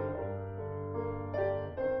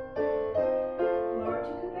 Lower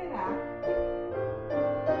to coupe back.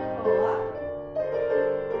 Pull up.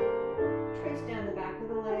 Trace down the back of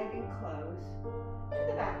the leg and close to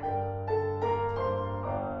the back.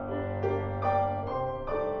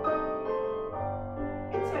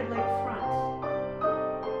 Inside leg front.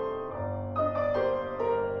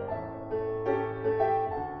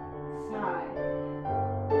 Side.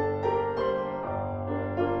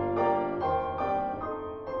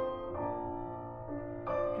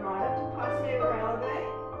 Draw it up to passe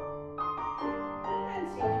releve. And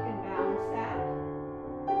see if you can balance that.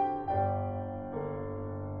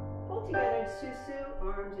 Pull together in susu,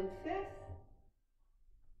 arms in fifth.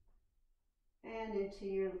 And into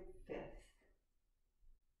your fifth.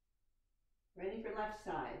 Ready for left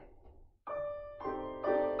side.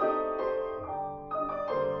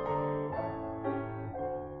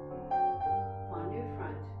 Fondue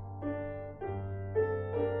front.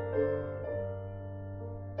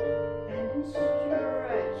 Bend and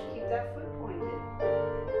stretch. Keep that foot pointed.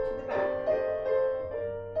 To the back.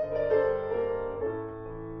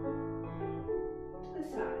 To the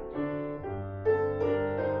side.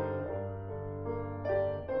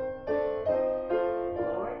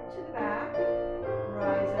 Lower to the back.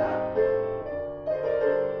 Rise up.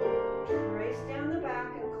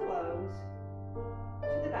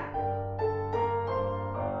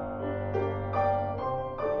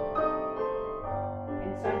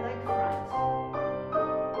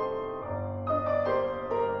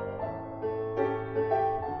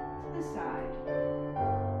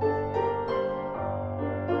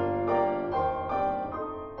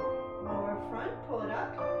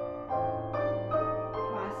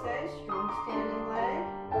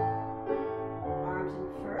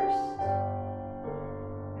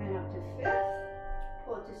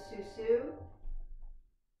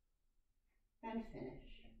 and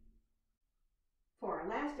finish. For our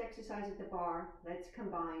last exercise at the bar, let's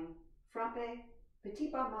combine frappe,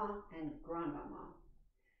 petit battement, and grand battement.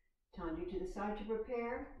 Tendu to the side to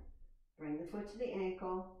prepare. Bring the foot to the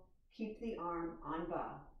ankle. Keep the arm en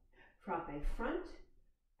bas. Frappe front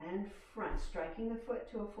and front, striking the foot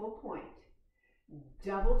to a full point.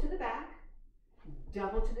 Double to the back,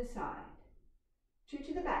 double to the side. Two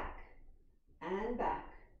to the back and back.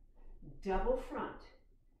 Double front,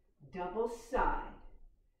 double side.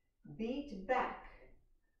 Beat back,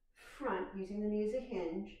 front, using the knee as a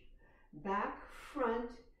hinge. Back, front,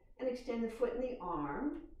 and extend the foot and the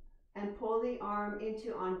arm. And pull the arm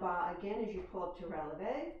into en bas again as you pull up to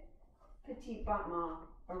relevé. Petit battement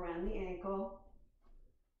around the ankle.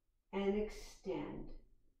 And extend.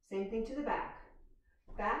 Same thing to the back.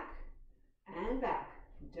 Back and back.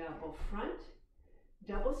 Double front,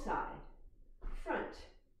 double side. Front,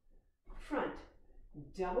 front,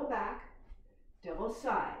 double back, double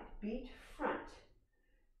side. Beat front,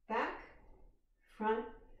 back, front,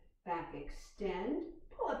 back, extend.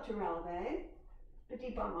 Pull up to relevé.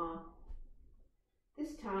 Petit battement.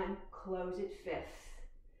 This time, close it fifth.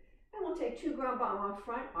 And we'll take 2 grand battements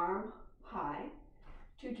front, arm high.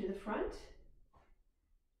 2 to the front,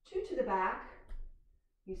 2 to the back,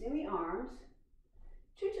 using the arms,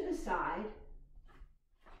 2 to the side,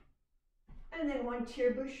 and then 1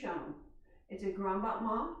 tire-bouchon. It's a grand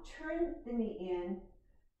battement. Turn the knee in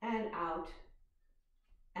and out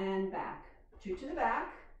and back. 2 to the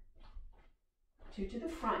back, 2 to the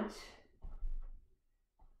front,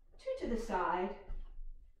 2 to the side,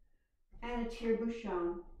 and a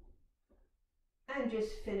tire-bouchon, and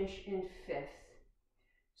just finish in fifth.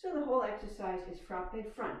 So the whole exercise is frappe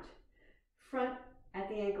front, front at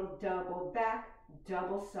the ankle, double back,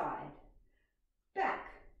 double side, back,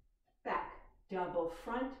 back, double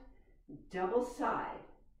front, double side,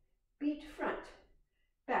 beat front,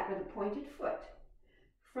 back with a pointed foot,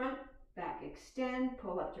 front, back, extend,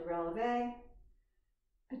 pull up to relevé,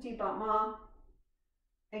 petit battement,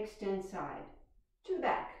 extend side, to the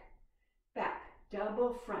back, back,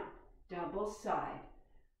 double front, double side,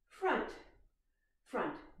 front,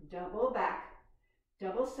 front, double back,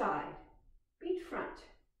 double side, beat front,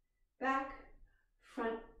 back,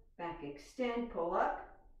 front, back, extend, pull up,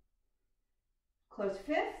 close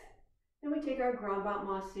fifth. Then we take our grand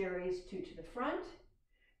battement series, 2 to the front,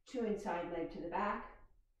 2 inside leg to the back,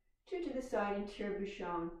 2 to the side and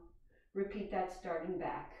tire-bouchon. Repeat that starting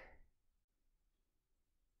back.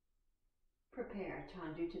 Prepare,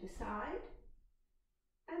 tendu to the side,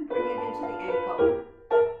 and bring it into the ankle.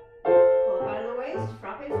 Pull up out of the waist,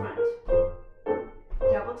 frappe front.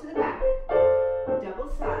 Double to the back, double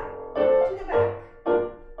side, to the back.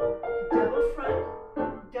 Double front,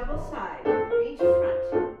 double side, beat front,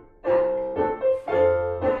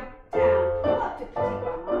 back, down. Pull up to petit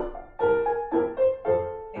battement.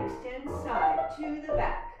 Extend side to the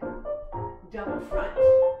back. Double front,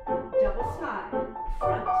 double side,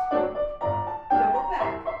 front. Double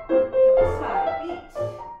back, double side, beat.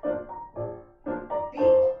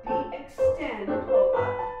 Beat, extend, pull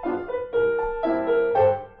up.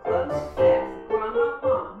 Close fifth, grand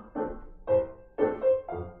battement.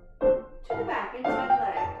 To the back, inside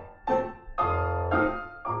leg.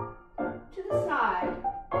 To the side.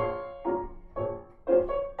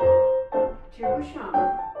 Tire-bouchon.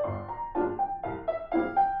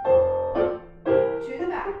 To the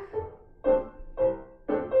back.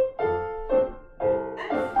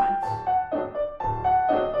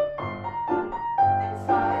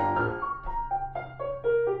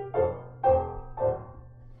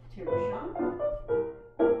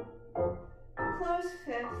 Close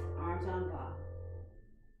fifth, arms en bas.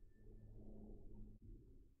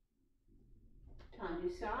 Tendu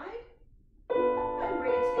side, and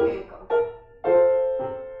bring it to the ankle.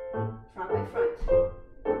 Frappe front.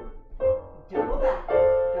 Double back,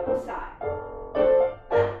 double side.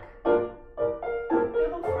 Back.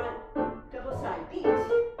 Double front, double side. Beat.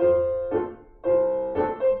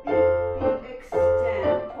 Beat,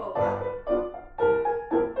 extend, pull up.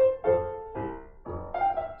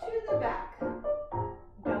 To the back.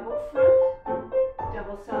 Double front,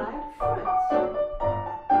 double side, front.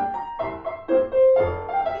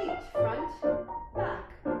 Beat.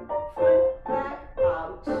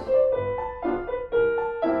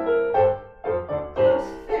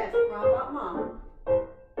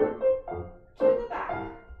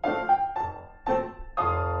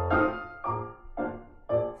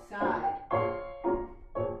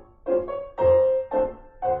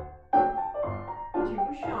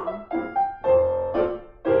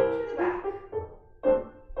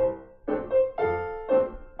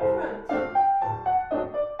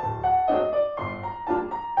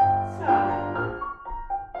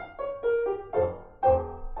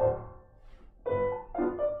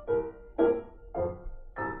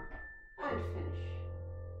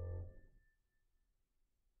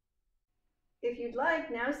 if you'd like,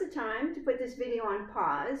 now's the time to put this video on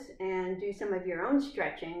pause and do some of your own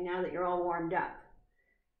stretching now that you're all warmed up.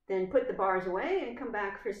 Then put the bars away and come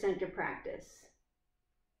back for center practice.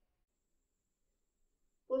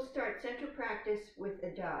 We'll start center practice with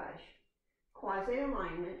adage. Quasi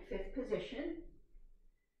alignment, 5th position.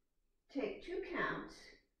 Take 2 counts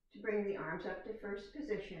to bring the arms up to 1st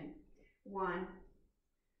position. 1,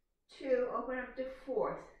 2, open up to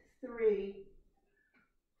 4th, 3,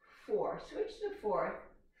 4. Switch to 4th,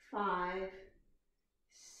 5,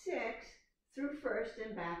 6, through 1st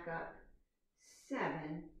and back up,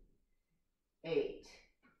 7, 8.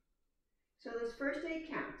 So those first 8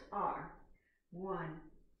 counts are 1,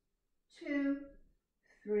 2,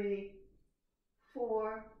 3,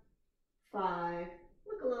 4, 5,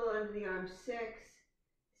 look a little under the arm, 6,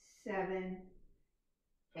 7,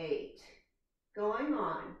 8. Going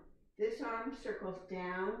on, this arm circles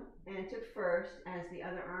down and to 1st as the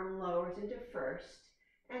other arm lowers into 1st,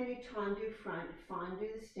 and you tendu front,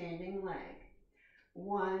 fondue the standing leg.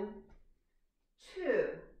 1, 2,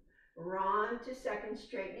 rond to 2nd,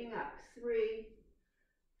 straightening up, 3,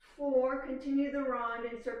 4, continue the rond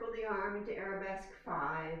and circle the arm into arabesque,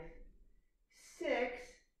 5, 6,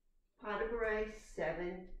 pas de bourrée,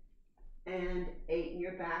 7, and 8, and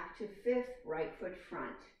you're back to 5th, right foot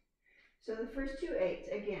front. So the first 2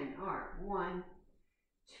 8s again are 1,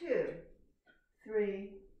 2, 3,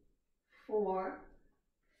 4,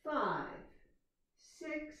 5,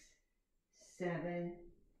 6, 7,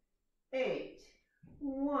 8.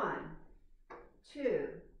 1, 2,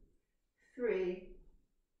 3,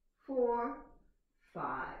 4,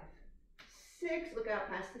 5, 6. Look out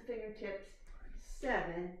past the fingertips.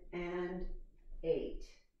 7 and 8.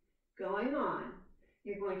 Going on,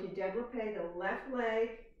 you're going to développé the left leg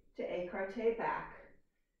to écarté back,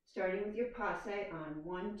 starting with your passe on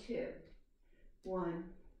 1, 2. 1,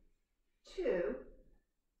 2,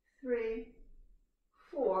 3,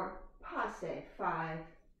 4, passe, 5,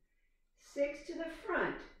 6 to the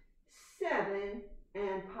front, 7,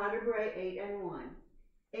 and pas de bourrée, 8 and 1.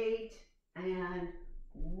 8 and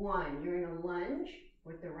 1. You're in a lunge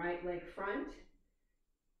with the right leg front.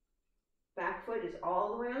 Back foot is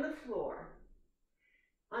all the way on the floor.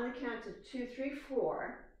 On the counts of 2, 3,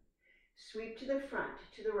 4, sweep to the front,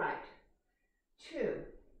 to the right. 2,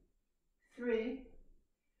 3,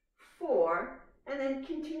 4, and then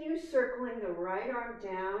continue circling the right arm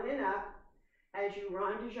down and up as you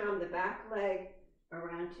rond de jambe the back leg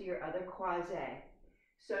around to your other croisé.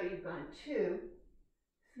 So you've gone 2,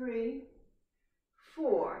 3,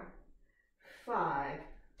 4, 5,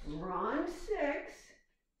 rond 6,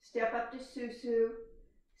 step up to susu,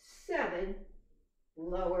 7,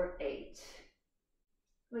 lower 8.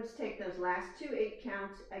 Let's take those last 2 8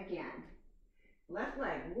 counts again. Left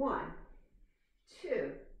leg, 1,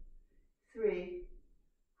 2, 3,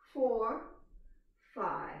 4,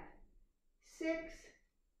 5, 6,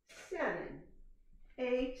 7,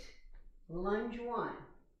 8, lunge 1,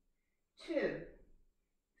 2,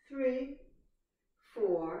 3,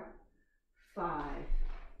 4, 5,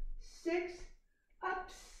 6, up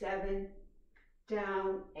 7,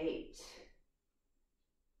 down 8.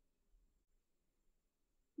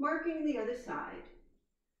 Marking the other side.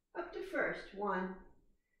 Up to 1st, 1,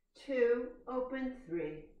 2, open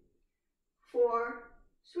 3, 4,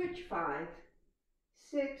 switch 5,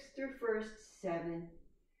 6 through 1st, 7,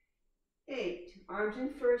 8, arms in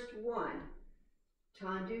 1st, 1,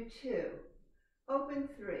 tendu 2, open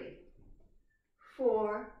 3,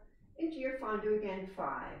 4, into your fondue again,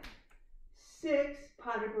 5, 6,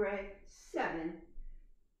 pas de bourrée, 7,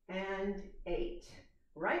 and 8.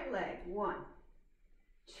 Right leg, 1,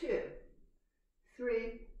 2,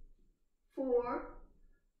 3, 4,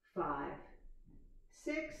 5,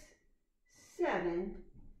 6, 7,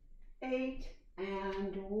 8,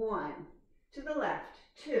 and 1. To the left,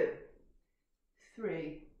 2,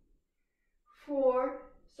 3, 4,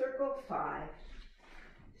 circle 5,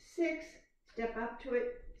 6, step up to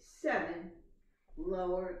it, 7,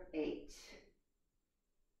 lower 8.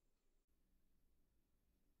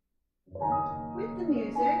 With the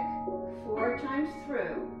music, 4 times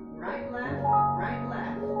through, right, left, right,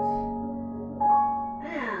 left.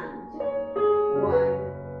 And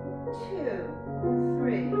 1, 2,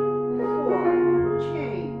 3, 4,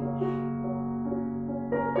 change.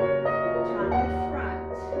 Tendu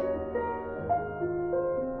front.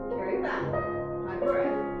 Carry back, pas de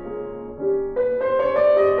bourrée.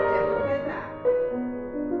 Développé back.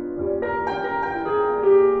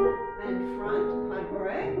 And front, pas de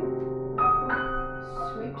bourrée.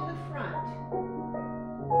 Sweep to the front.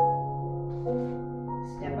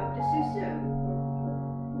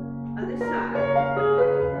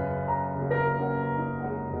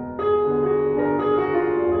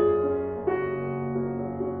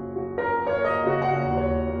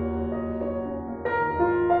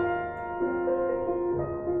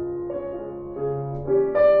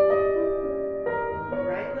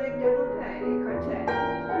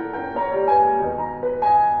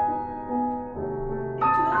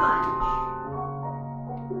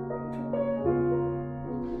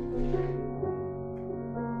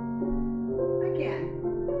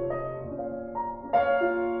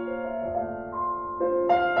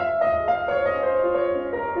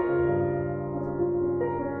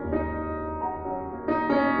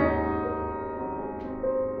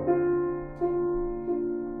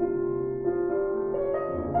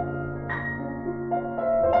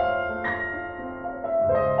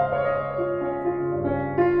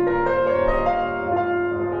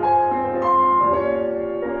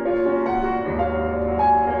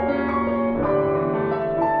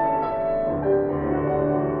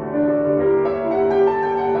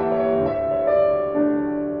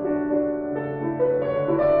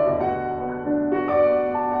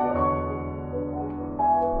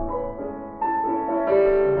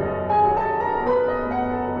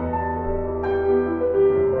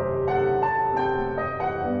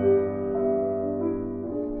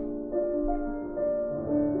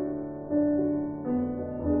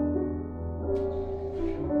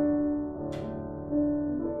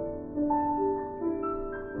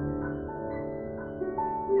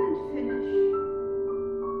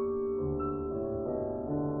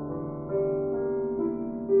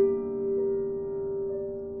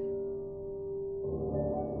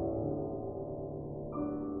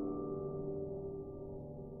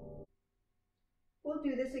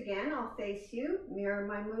 again, I'll face you, mirror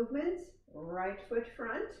my movements, right foot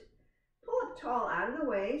front, pull up tall out of the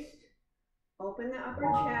waist, open the upper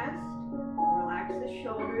chest, relax the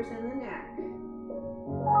shoulders and the neck.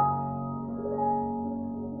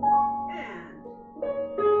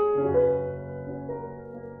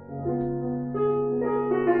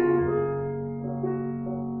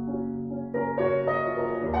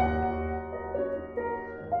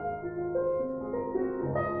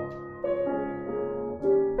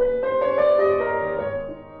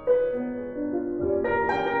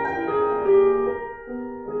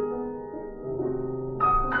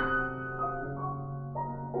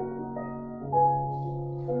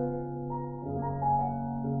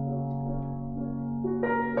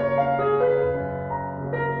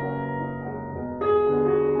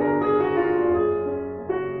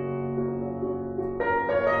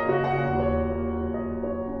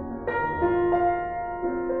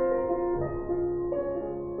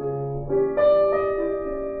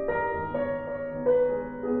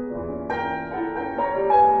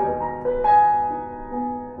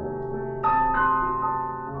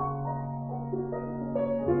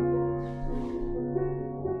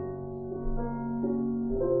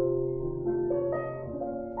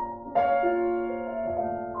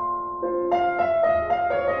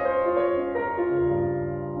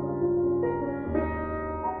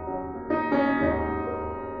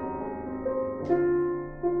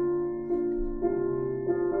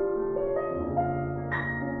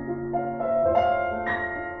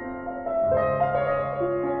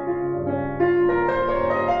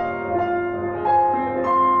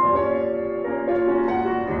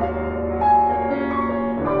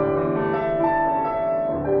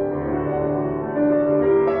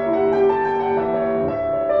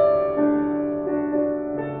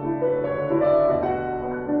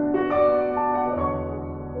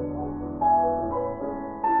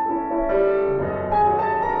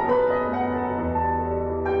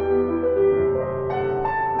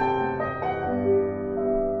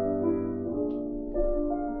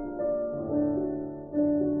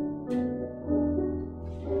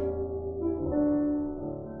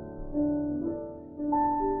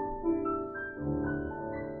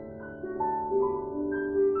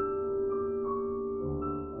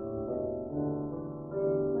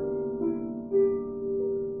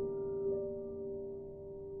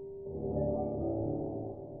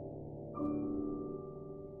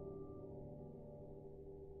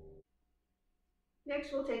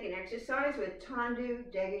 Next, we'll take an exercise with tendu,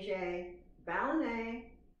 dégagé,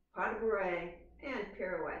 ballet, pas de barre, and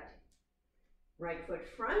pirouette. Right foot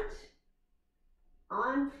front,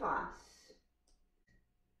 en face.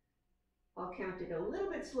 I'll count it a little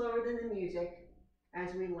bit slower than the music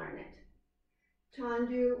as we learn it.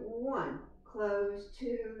 Tendu, 1, close,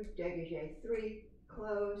 2, dégagé, 3,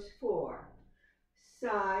 close, 4.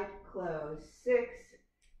 Side, close, 6,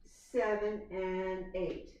 7, and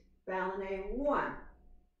 8. Ballet, 1,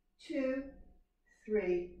 2,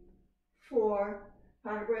 3, 4,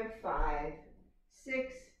 pas de barre, 5,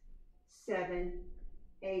 6, 7,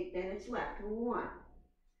 8, then it's left. 1,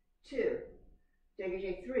 2,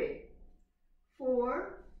 dégagé, 3,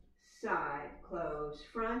 4, side, close,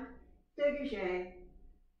 front, dégagé,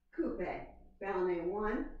 coupé. Ballet,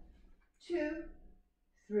 1, 2,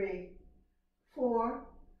 3, 4,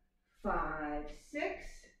 5, 6,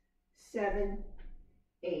 7,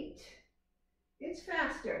 8. It's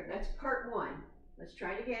faster. That's part 1. Let's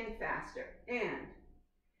try it again faster. And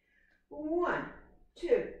 1,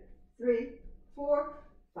 2, 3, 4,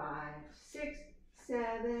 5, 6,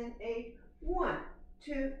 7, 8. 1,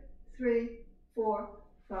 2, 3, 4,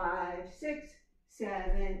 5, 6,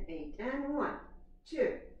 7, 8. And 1,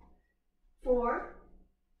 2, 4,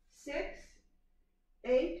 6,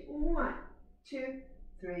 8. 1, 2,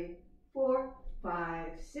 3, 4, 5,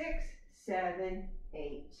 6, 7,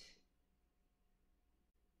 8.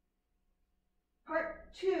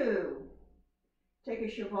 Part 2. Take a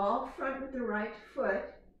cheval front with the right foot,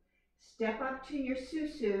 step up to your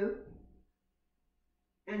susu,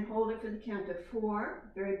 and hold it for the count of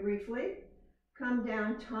 4, very briefly. Come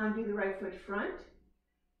down, tendu the right foot front,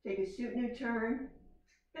 take a soutenu turn,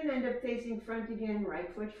 and end up facing front again,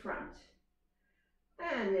 right foot front.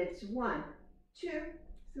 And it's 1, 2,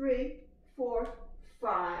 3, 4,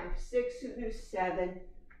 5, 6, soutenu 7,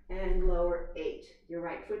 and lower 8. Your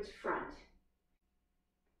right foot's front.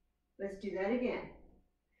 Let's do that again.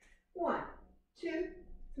 1, 2,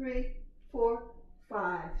 3, 4,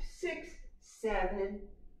 5, 6, 7,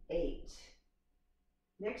 8.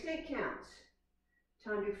 Next 8 counts.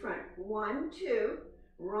 Tendu front. 1, 2,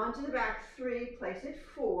 run to the back 3, place it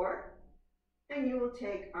 4, and you will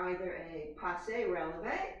take either a passe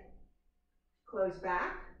releve close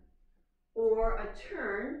back, or a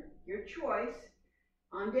turn, your choice,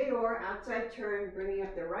 en dehors, outside turn, bringing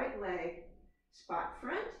up the right leg, spot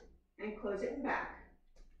front, and close it and back.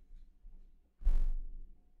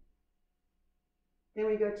 Then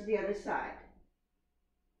we go to the other side.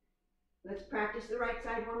 Let's practice the right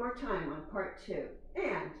side one more time on part 2.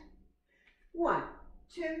 And 1,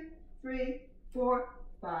 2, 3, 4,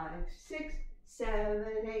 5, 6, 7,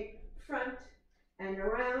 8, front and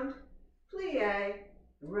around, plie,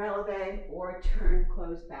 releve, or turn,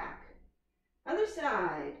 close back. Other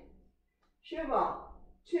side, cheval,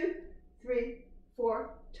 2, 3, 4,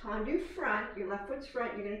 tendu front, your left foot's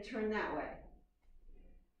front, you're going to turn that way.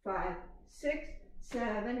 5, 6,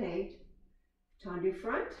 7, 8, tendu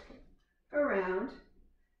front, around,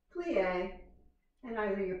 plie, and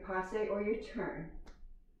either your passe or your turn.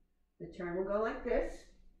 The turn will go like this,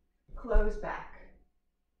 close back.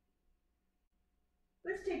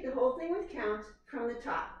 Let's take the whole thing with counts from the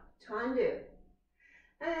top. Tendu.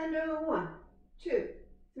 And 1, 2,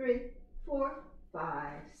 3, 4,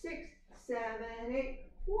 5, 6, 7, 8.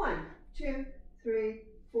 1, 2, 3,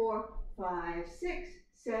 4, 5, 6,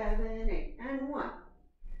 7, 8. And 1,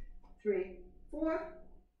 3, 4,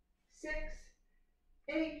 6,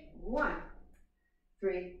 8. 1,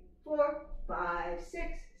 3, 4, 5,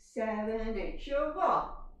 6, 7, 8.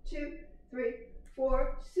 Cheval. 2, 3,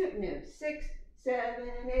 4. Soutenu. 6, 7,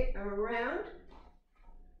 8. Around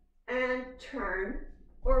and turn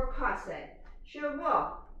or passe.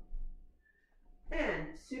 Cheval and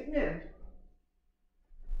soutenu.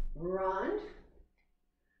 Rond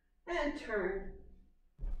and turn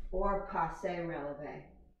or passe releve.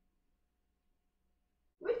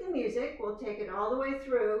 With the music, we'll take it all the way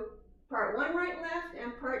through part 1 right left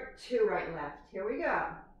and part 2 right left. Here we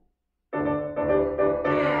go.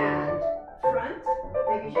 And front,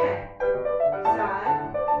 dégagé,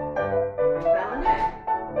 side, ballet,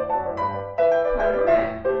 barre,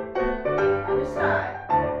 other side.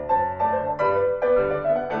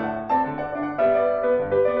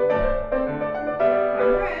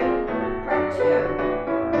 Barre, part 2.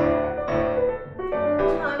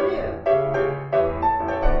 Tendu,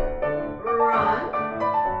 rond,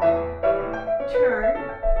 turn,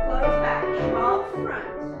 close back, cheval front.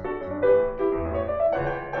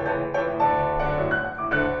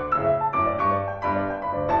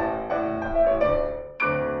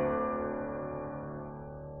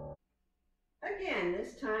 Again,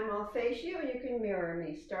 this time I'll face you and you can mirror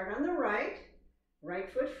me. Start on the right, right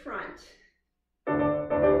foot front.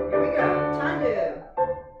 Here we go. Tendu,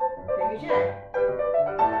 dégagé,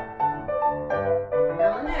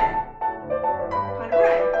 ballet,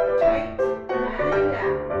 barre, tight and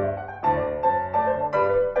down.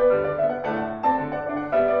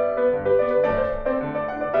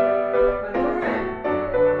 Barre,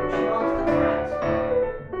 cheval to the front.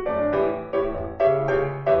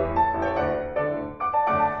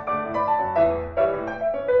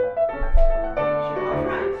 Cheval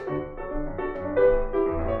front.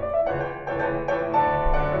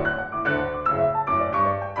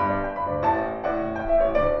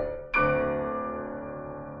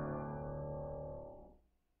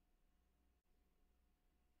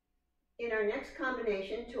 In our next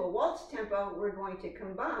combination to a waltz tempo, we're going to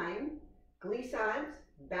combine glissades,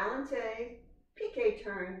 balancé, piqué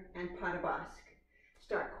turn, and pas de basque.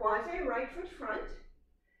 Start croisé, right foot front,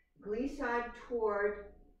 glissade toward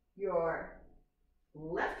your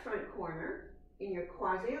left front corner in your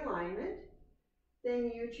croisé alignment.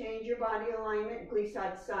 Then you change your body alignment,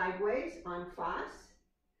 glissade sideways en face.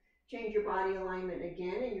 Change your body alignment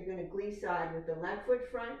again, and you're going to glissade with the left foot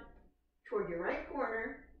front toward your right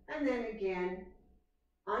corner, and then again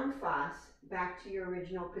en face back to your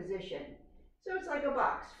original position. So it's like a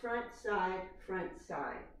box, front, side,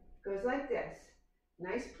 goes like this.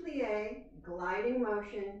 Nice plie, gliding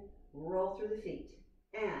motion, roll through the feet.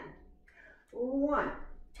 And 1,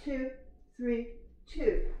 2, 3,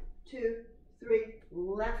 2, 2, 3,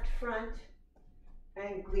 left front,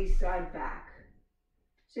 and glissade back.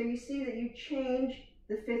 So you see that you change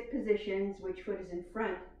the fifth positions, which foot is in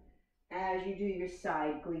front, as you do your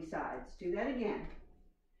side glissades. Do that again.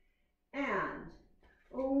 And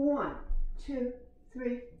 1, 2,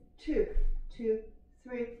 3, 2, 2,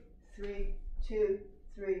 3, 3, 2,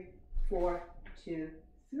 3, 4, 2,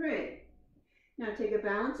 3. Now take a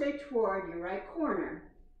balancé toward your right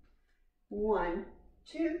corner. 1,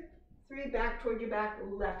 2, 3, back toward your back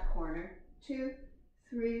left corner. 2,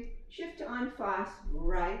 3, shift to en face,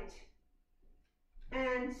 right,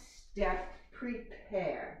 and step,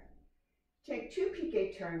 prepare. Take 2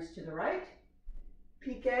 piqué turns to the right.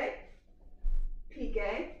 Piqué,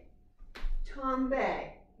 piqué,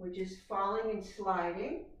 tombe, which is falling and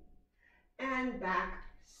sliding, and back,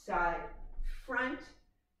 side, front,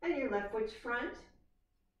 and your left foot's front.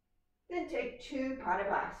 Then take 2 pas de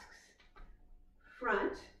basques.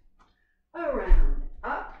 Front, around,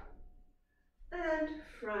 up, and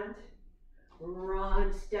front,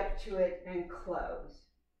 run, step to it, and close.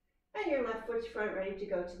 And your left foot's front, ready to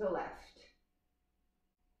go to the left.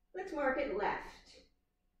 Let's mark it left.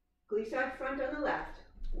 Glissade front on the left.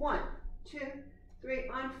 1, 2, 3,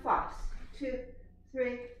 en face. 2,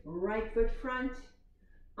 3, right foot front,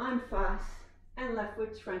 en face, and left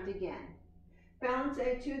foot's front again. Balance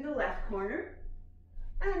to the left corner,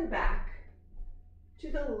 and back.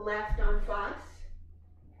 To the left en face.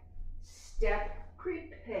 Step,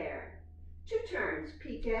 prepare. 2 turns,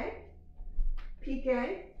 piqué,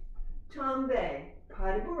 piqué, tombe,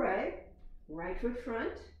 pas de barre, right foot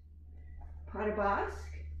front, pas de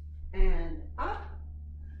basque, and up,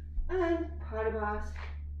 and pas de basque,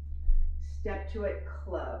 step to it,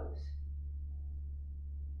 close.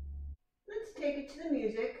 Let's take it to the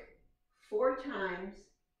music 4 times.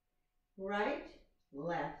 Right,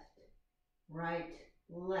 left, right,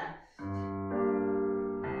 left.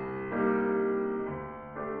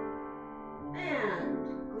 And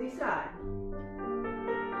glissade.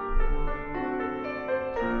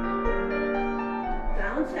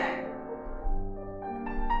 Balance.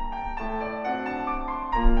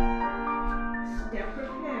 Step,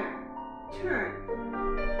 prepare. Turn,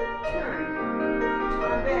 turn.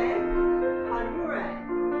 Tombe, pas de barre,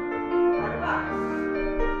 pas de basque.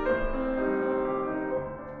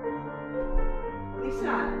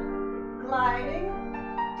 Glissade, gliding,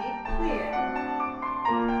 deep plie.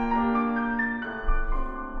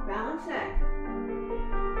 Balance.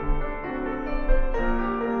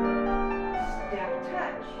 Step,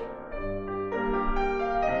 touch.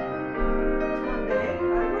 Tombe,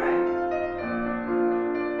 pas de barre,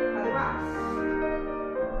 pas de basque.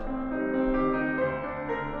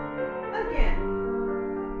 Again.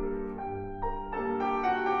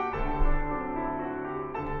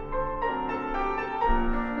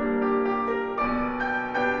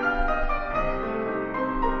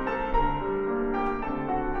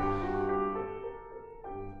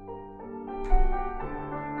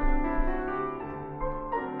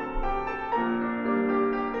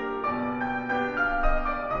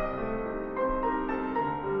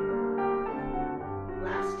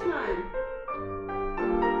 Last time.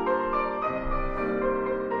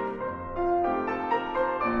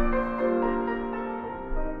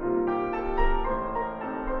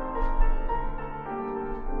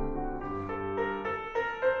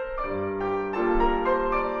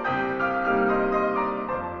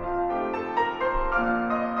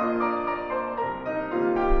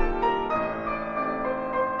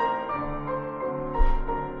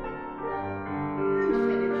 And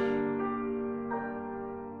finish.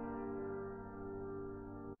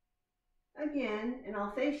 Again, and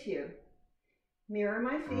I'll face you. Mirror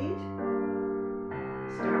my feet.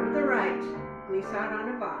 Start with the right. Glissade en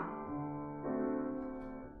avant.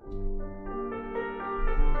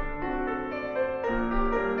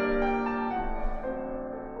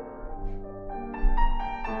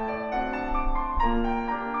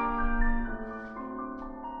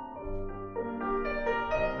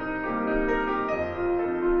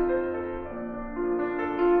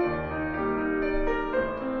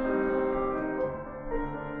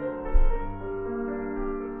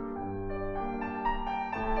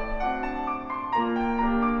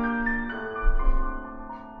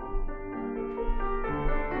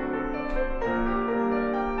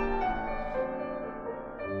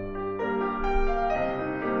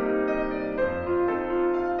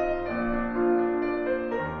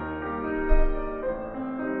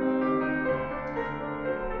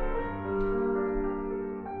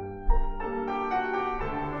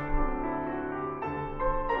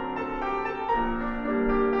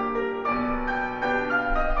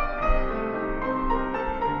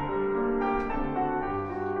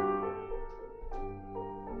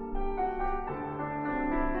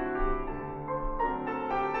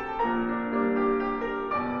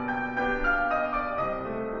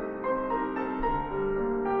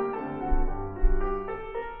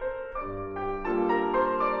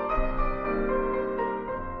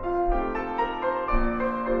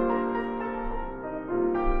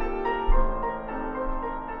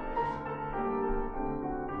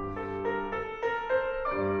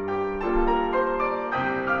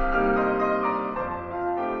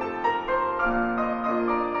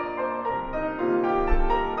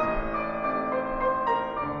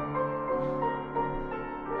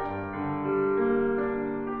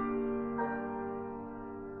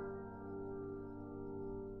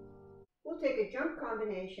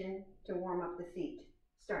 combination to warm up the feet.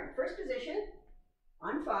 Start in first position,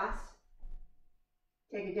 en face,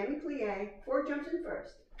 take a demi-plie, 4 jumps in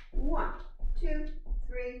first. 1, 2,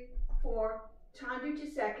 3, 4, tendu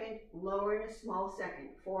to second, lower in a small second,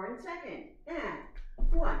 4 in second, and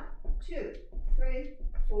 1, 2, 3,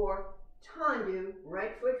 4, tendu,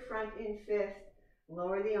 right foot front in fifth,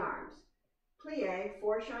 lower the arms. Plie,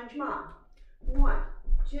 4 changement. 1,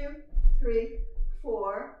 2, 3,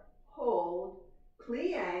 4, hold,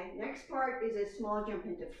 plie. Next part is a small jump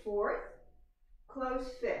into fourth, close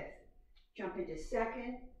fifth, jump into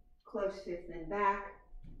second, close fifth and back,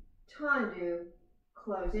 tendu,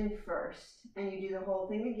 close in first, and you do the whole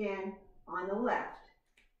thing again on the left.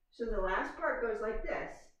 So the last part goes like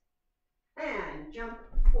this, and jump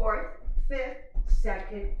fourth, fifth,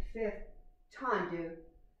 second, fifth, tendu,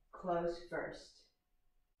 close first.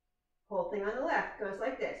 Whole thing on the left goes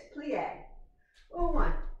like this, plie.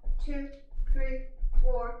 1, 2, 3,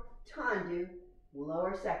 4, tendu,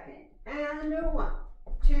 lower second, and 1,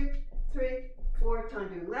 2, 3, 4,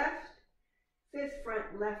 tendu left, fifth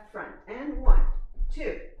front, left front, and 1,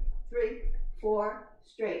 2, 3, 4,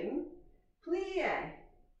 straighten, plie,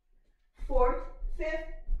 fourth,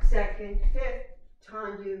 fifth, second, fifth,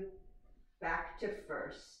 tendu, back to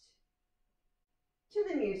first. To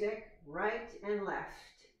the music, right and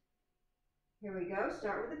left. Here we go,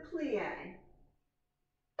 start with a plie.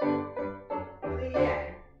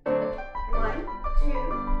 Plie. 1, 2,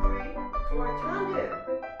 3, 4, tendu.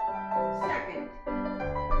 Second.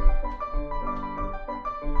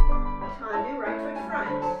 Tendu, right foot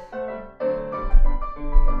front.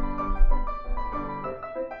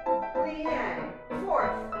 Plie.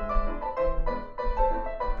 Fourth.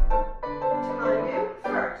 Tendu,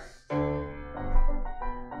 first.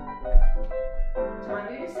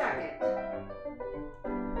 Tendu to second.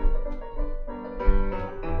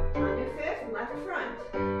 Tendu fifth, left front.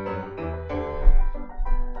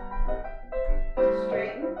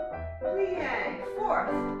 Straighten, plie,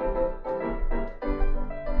 fourth.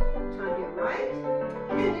 Tendu right,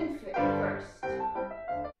 and in first.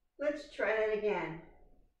 Let's try that again.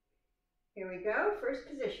 Here we go, first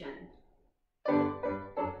position.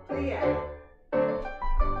 Plie.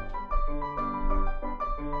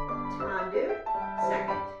 Tendu,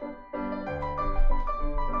 second.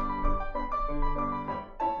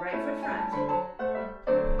 Right foot front.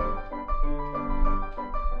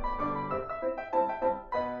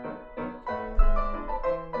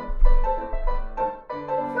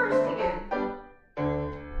 First again.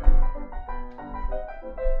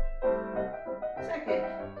 Second.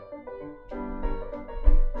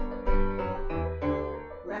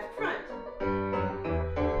 Left front.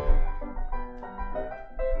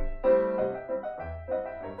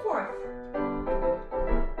 Fourth.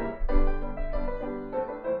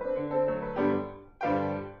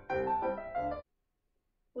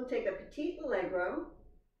 We'll take a petit allegro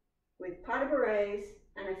with pas de barres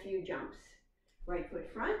and a few jumps. Right foot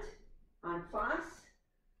front, en face.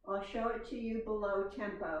 I'll show it to you below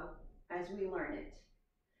tempo as we learn it.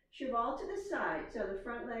 Cheval to the side, so the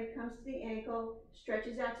front leg comes to the ankle,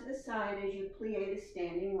 stretches out to the side as you plie the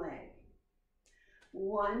standing leg.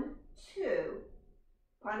 1, 2,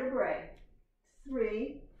 pas de barre.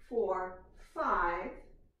 3, 4, 5,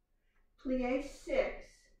 plie 6,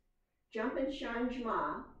 jump and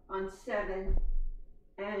changement on 7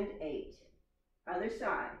 and 8. Other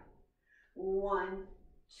side. 1,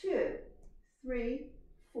 2, 3,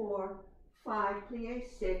 4, 5, plie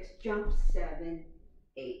 6, jump 7,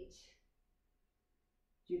 8.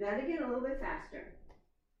 Do that again a little bit faster.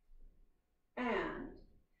 And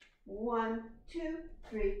 1, 2,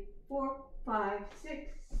 3, 4, 5,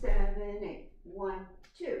 6, 7, 8. 1,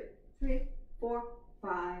 2, 3, 4,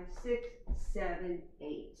 5, 6, 7,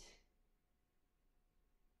 8.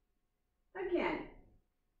 Again.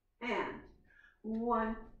 And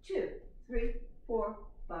 1, 2, 3, 4,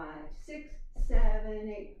 5, 6,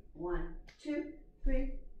 7, 8. 1, 2,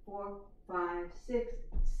 3, 4, 5, 6,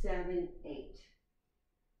 7, 8.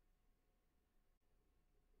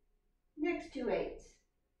 Next 2 8s.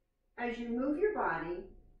 As you move your body,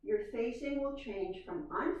 your facing will change from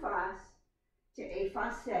en face to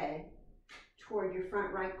effacé toward your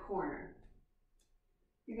front right corner.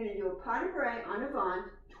 You're going to do a pas de barre en avant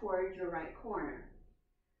toward your right corner.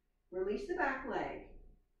 Release the back leg,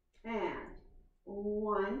 and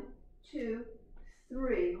 1, 2,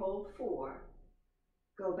 3, hold 4.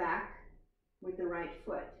 Go back with the right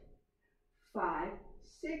foot. 5,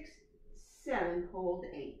 6, 7, hold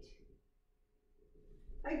 8.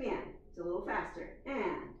 Again, it's a little faster.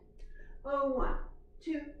 And 1,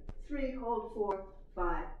 2, 3, hold 4,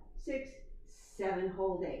 5, 6, 7,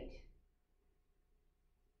 hold 8.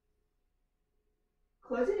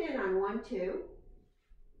 Close it in on 1, 2.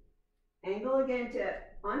 Angle again to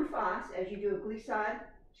en face as you do a glissade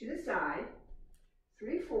to the side.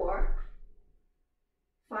 3, 4.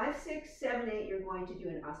 5, 6, 7, 8, you're going to do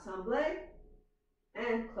an assemble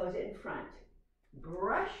and close it in front.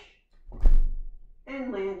 Brush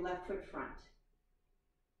and land left foot front.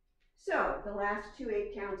 So the last 2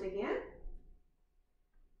 8 counts again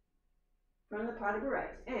from the pas de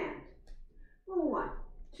bourrées. And 1,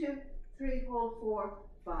 2, 3, hold 4,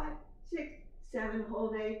 5, 6, 7,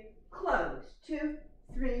 hold 8, close. 2,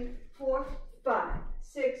 3, 4, 5,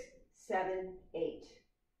 6, 7, 8.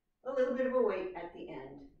 A little bit of a weight at the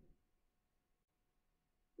end.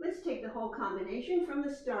 Let's take the whole combination from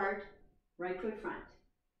the start, right foot front.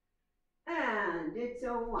 And it's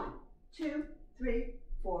a 1, 2, 3,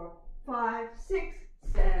 4, 5, 6,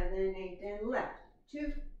 7, 8, and left.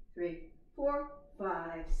 2, 3, 4,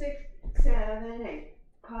 5, 6, 7, 8.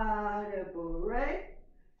 Pas de bourrée,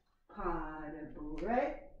 pas de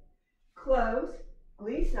bourrée. Close,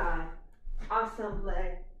 glissade, assemble,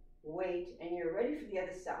 wait, and you're ready for the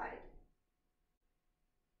other side.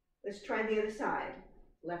 Let's try the other side.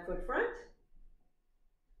 Left foot front.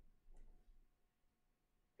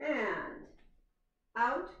 And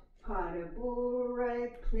out, pas de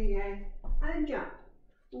bourrée, plie, and jump.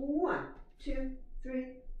 1, 2, 3,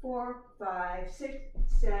 4, 5, 6,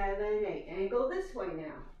 7, 8. Angle this way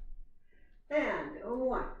now. And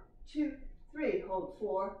 1, 2, 3, hold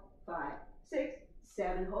 4, 5, 6,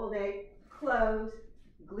 7, hold 8, close,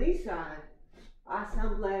 glissade,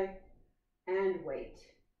 assemble, and wait.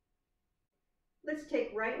 Let's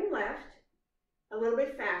take right and left a little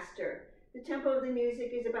bit faster. The tempo of the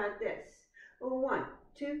music is about this. 1,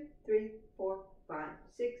 2, 3, 4, 5,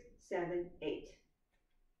 6, 7, 8.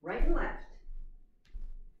 Right and left.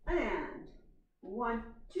 And 1,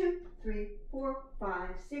 2, 3, 4, 5,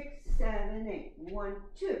 6, 7, 8. 1,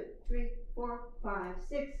 2, 3, 4, 5,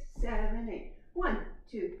 6, 7, 8. 1,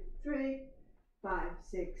 2, 3, 5,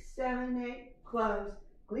 6, 7, 8. Close,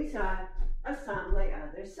 glissade, assemble,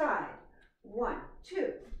 other side. 1,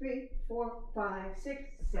 2, 3, 4, 5, 6,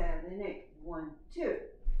 7, 8. 1, 2,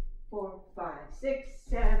 4, 5, 6,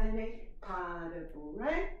 7, 8. Pas de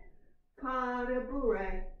bourrée, pas de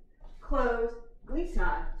bourrée. Close,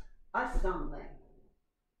 glissade, assemble.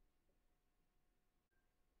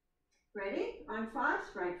 Ready? En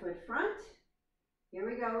face, right foot front. Here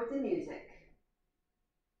we go with the music.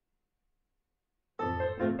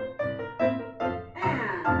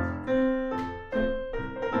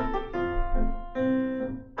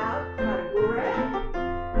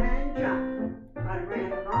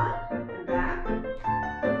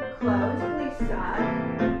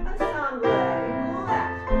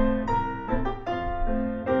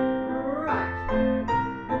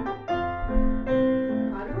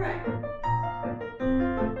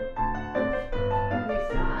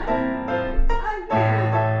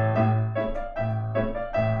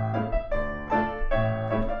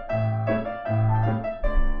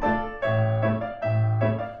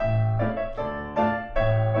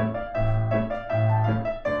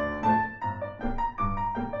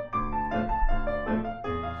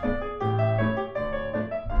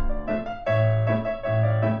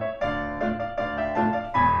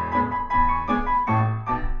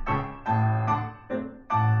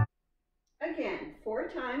 Again, 4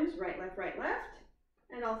 times, right, left,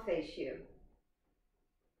 and I'll face you.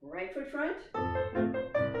 Right foot front.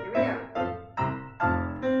 Here we go.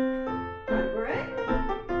 On break,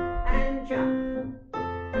 and jump.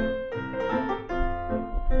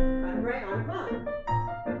 On break, on bump.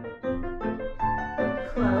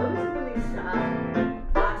 Close, glissade,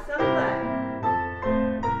 assemble.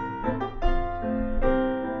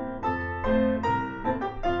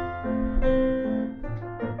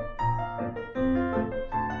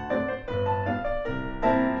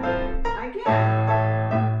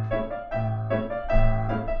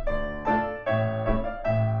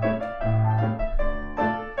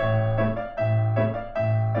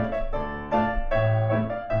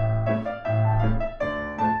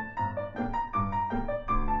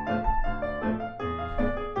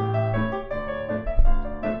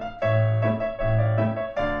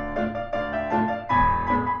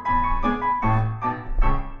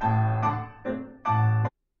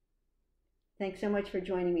 Thanks so much for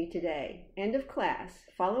joining me today. End of class.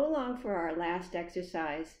 Follow along for our last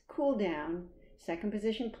exercise, cool down, second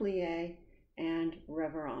position plie, and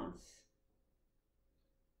reverence.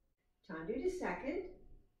 Tendu to second.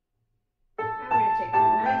 Now we're going to take a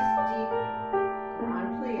nice deep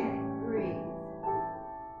grand plie. Breathe.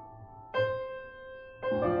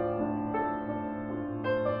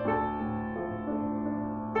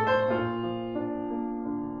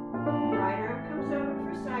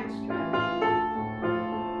 side stretch.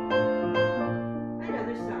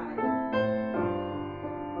 Another side.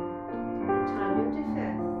 Tendu to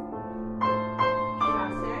fifth.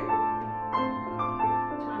 Chassé.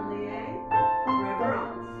 Tendu.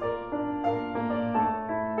 Reverence.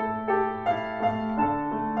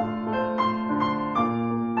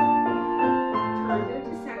 Tendu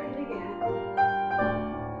to second again.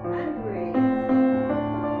 And breathe.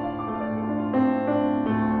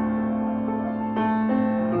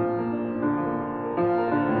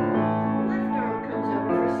 Left arm comes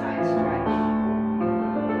over for side stretch.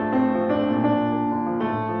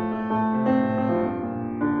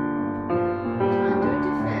 Tendu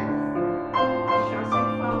to fifth. Chassé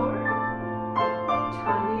forward.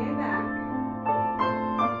 Tendu back.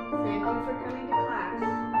 Thank you for coming to class.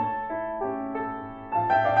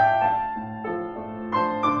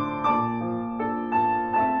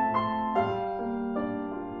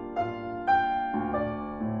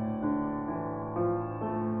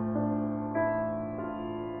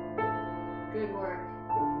 Good work.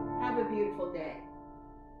 Have a beautiful day.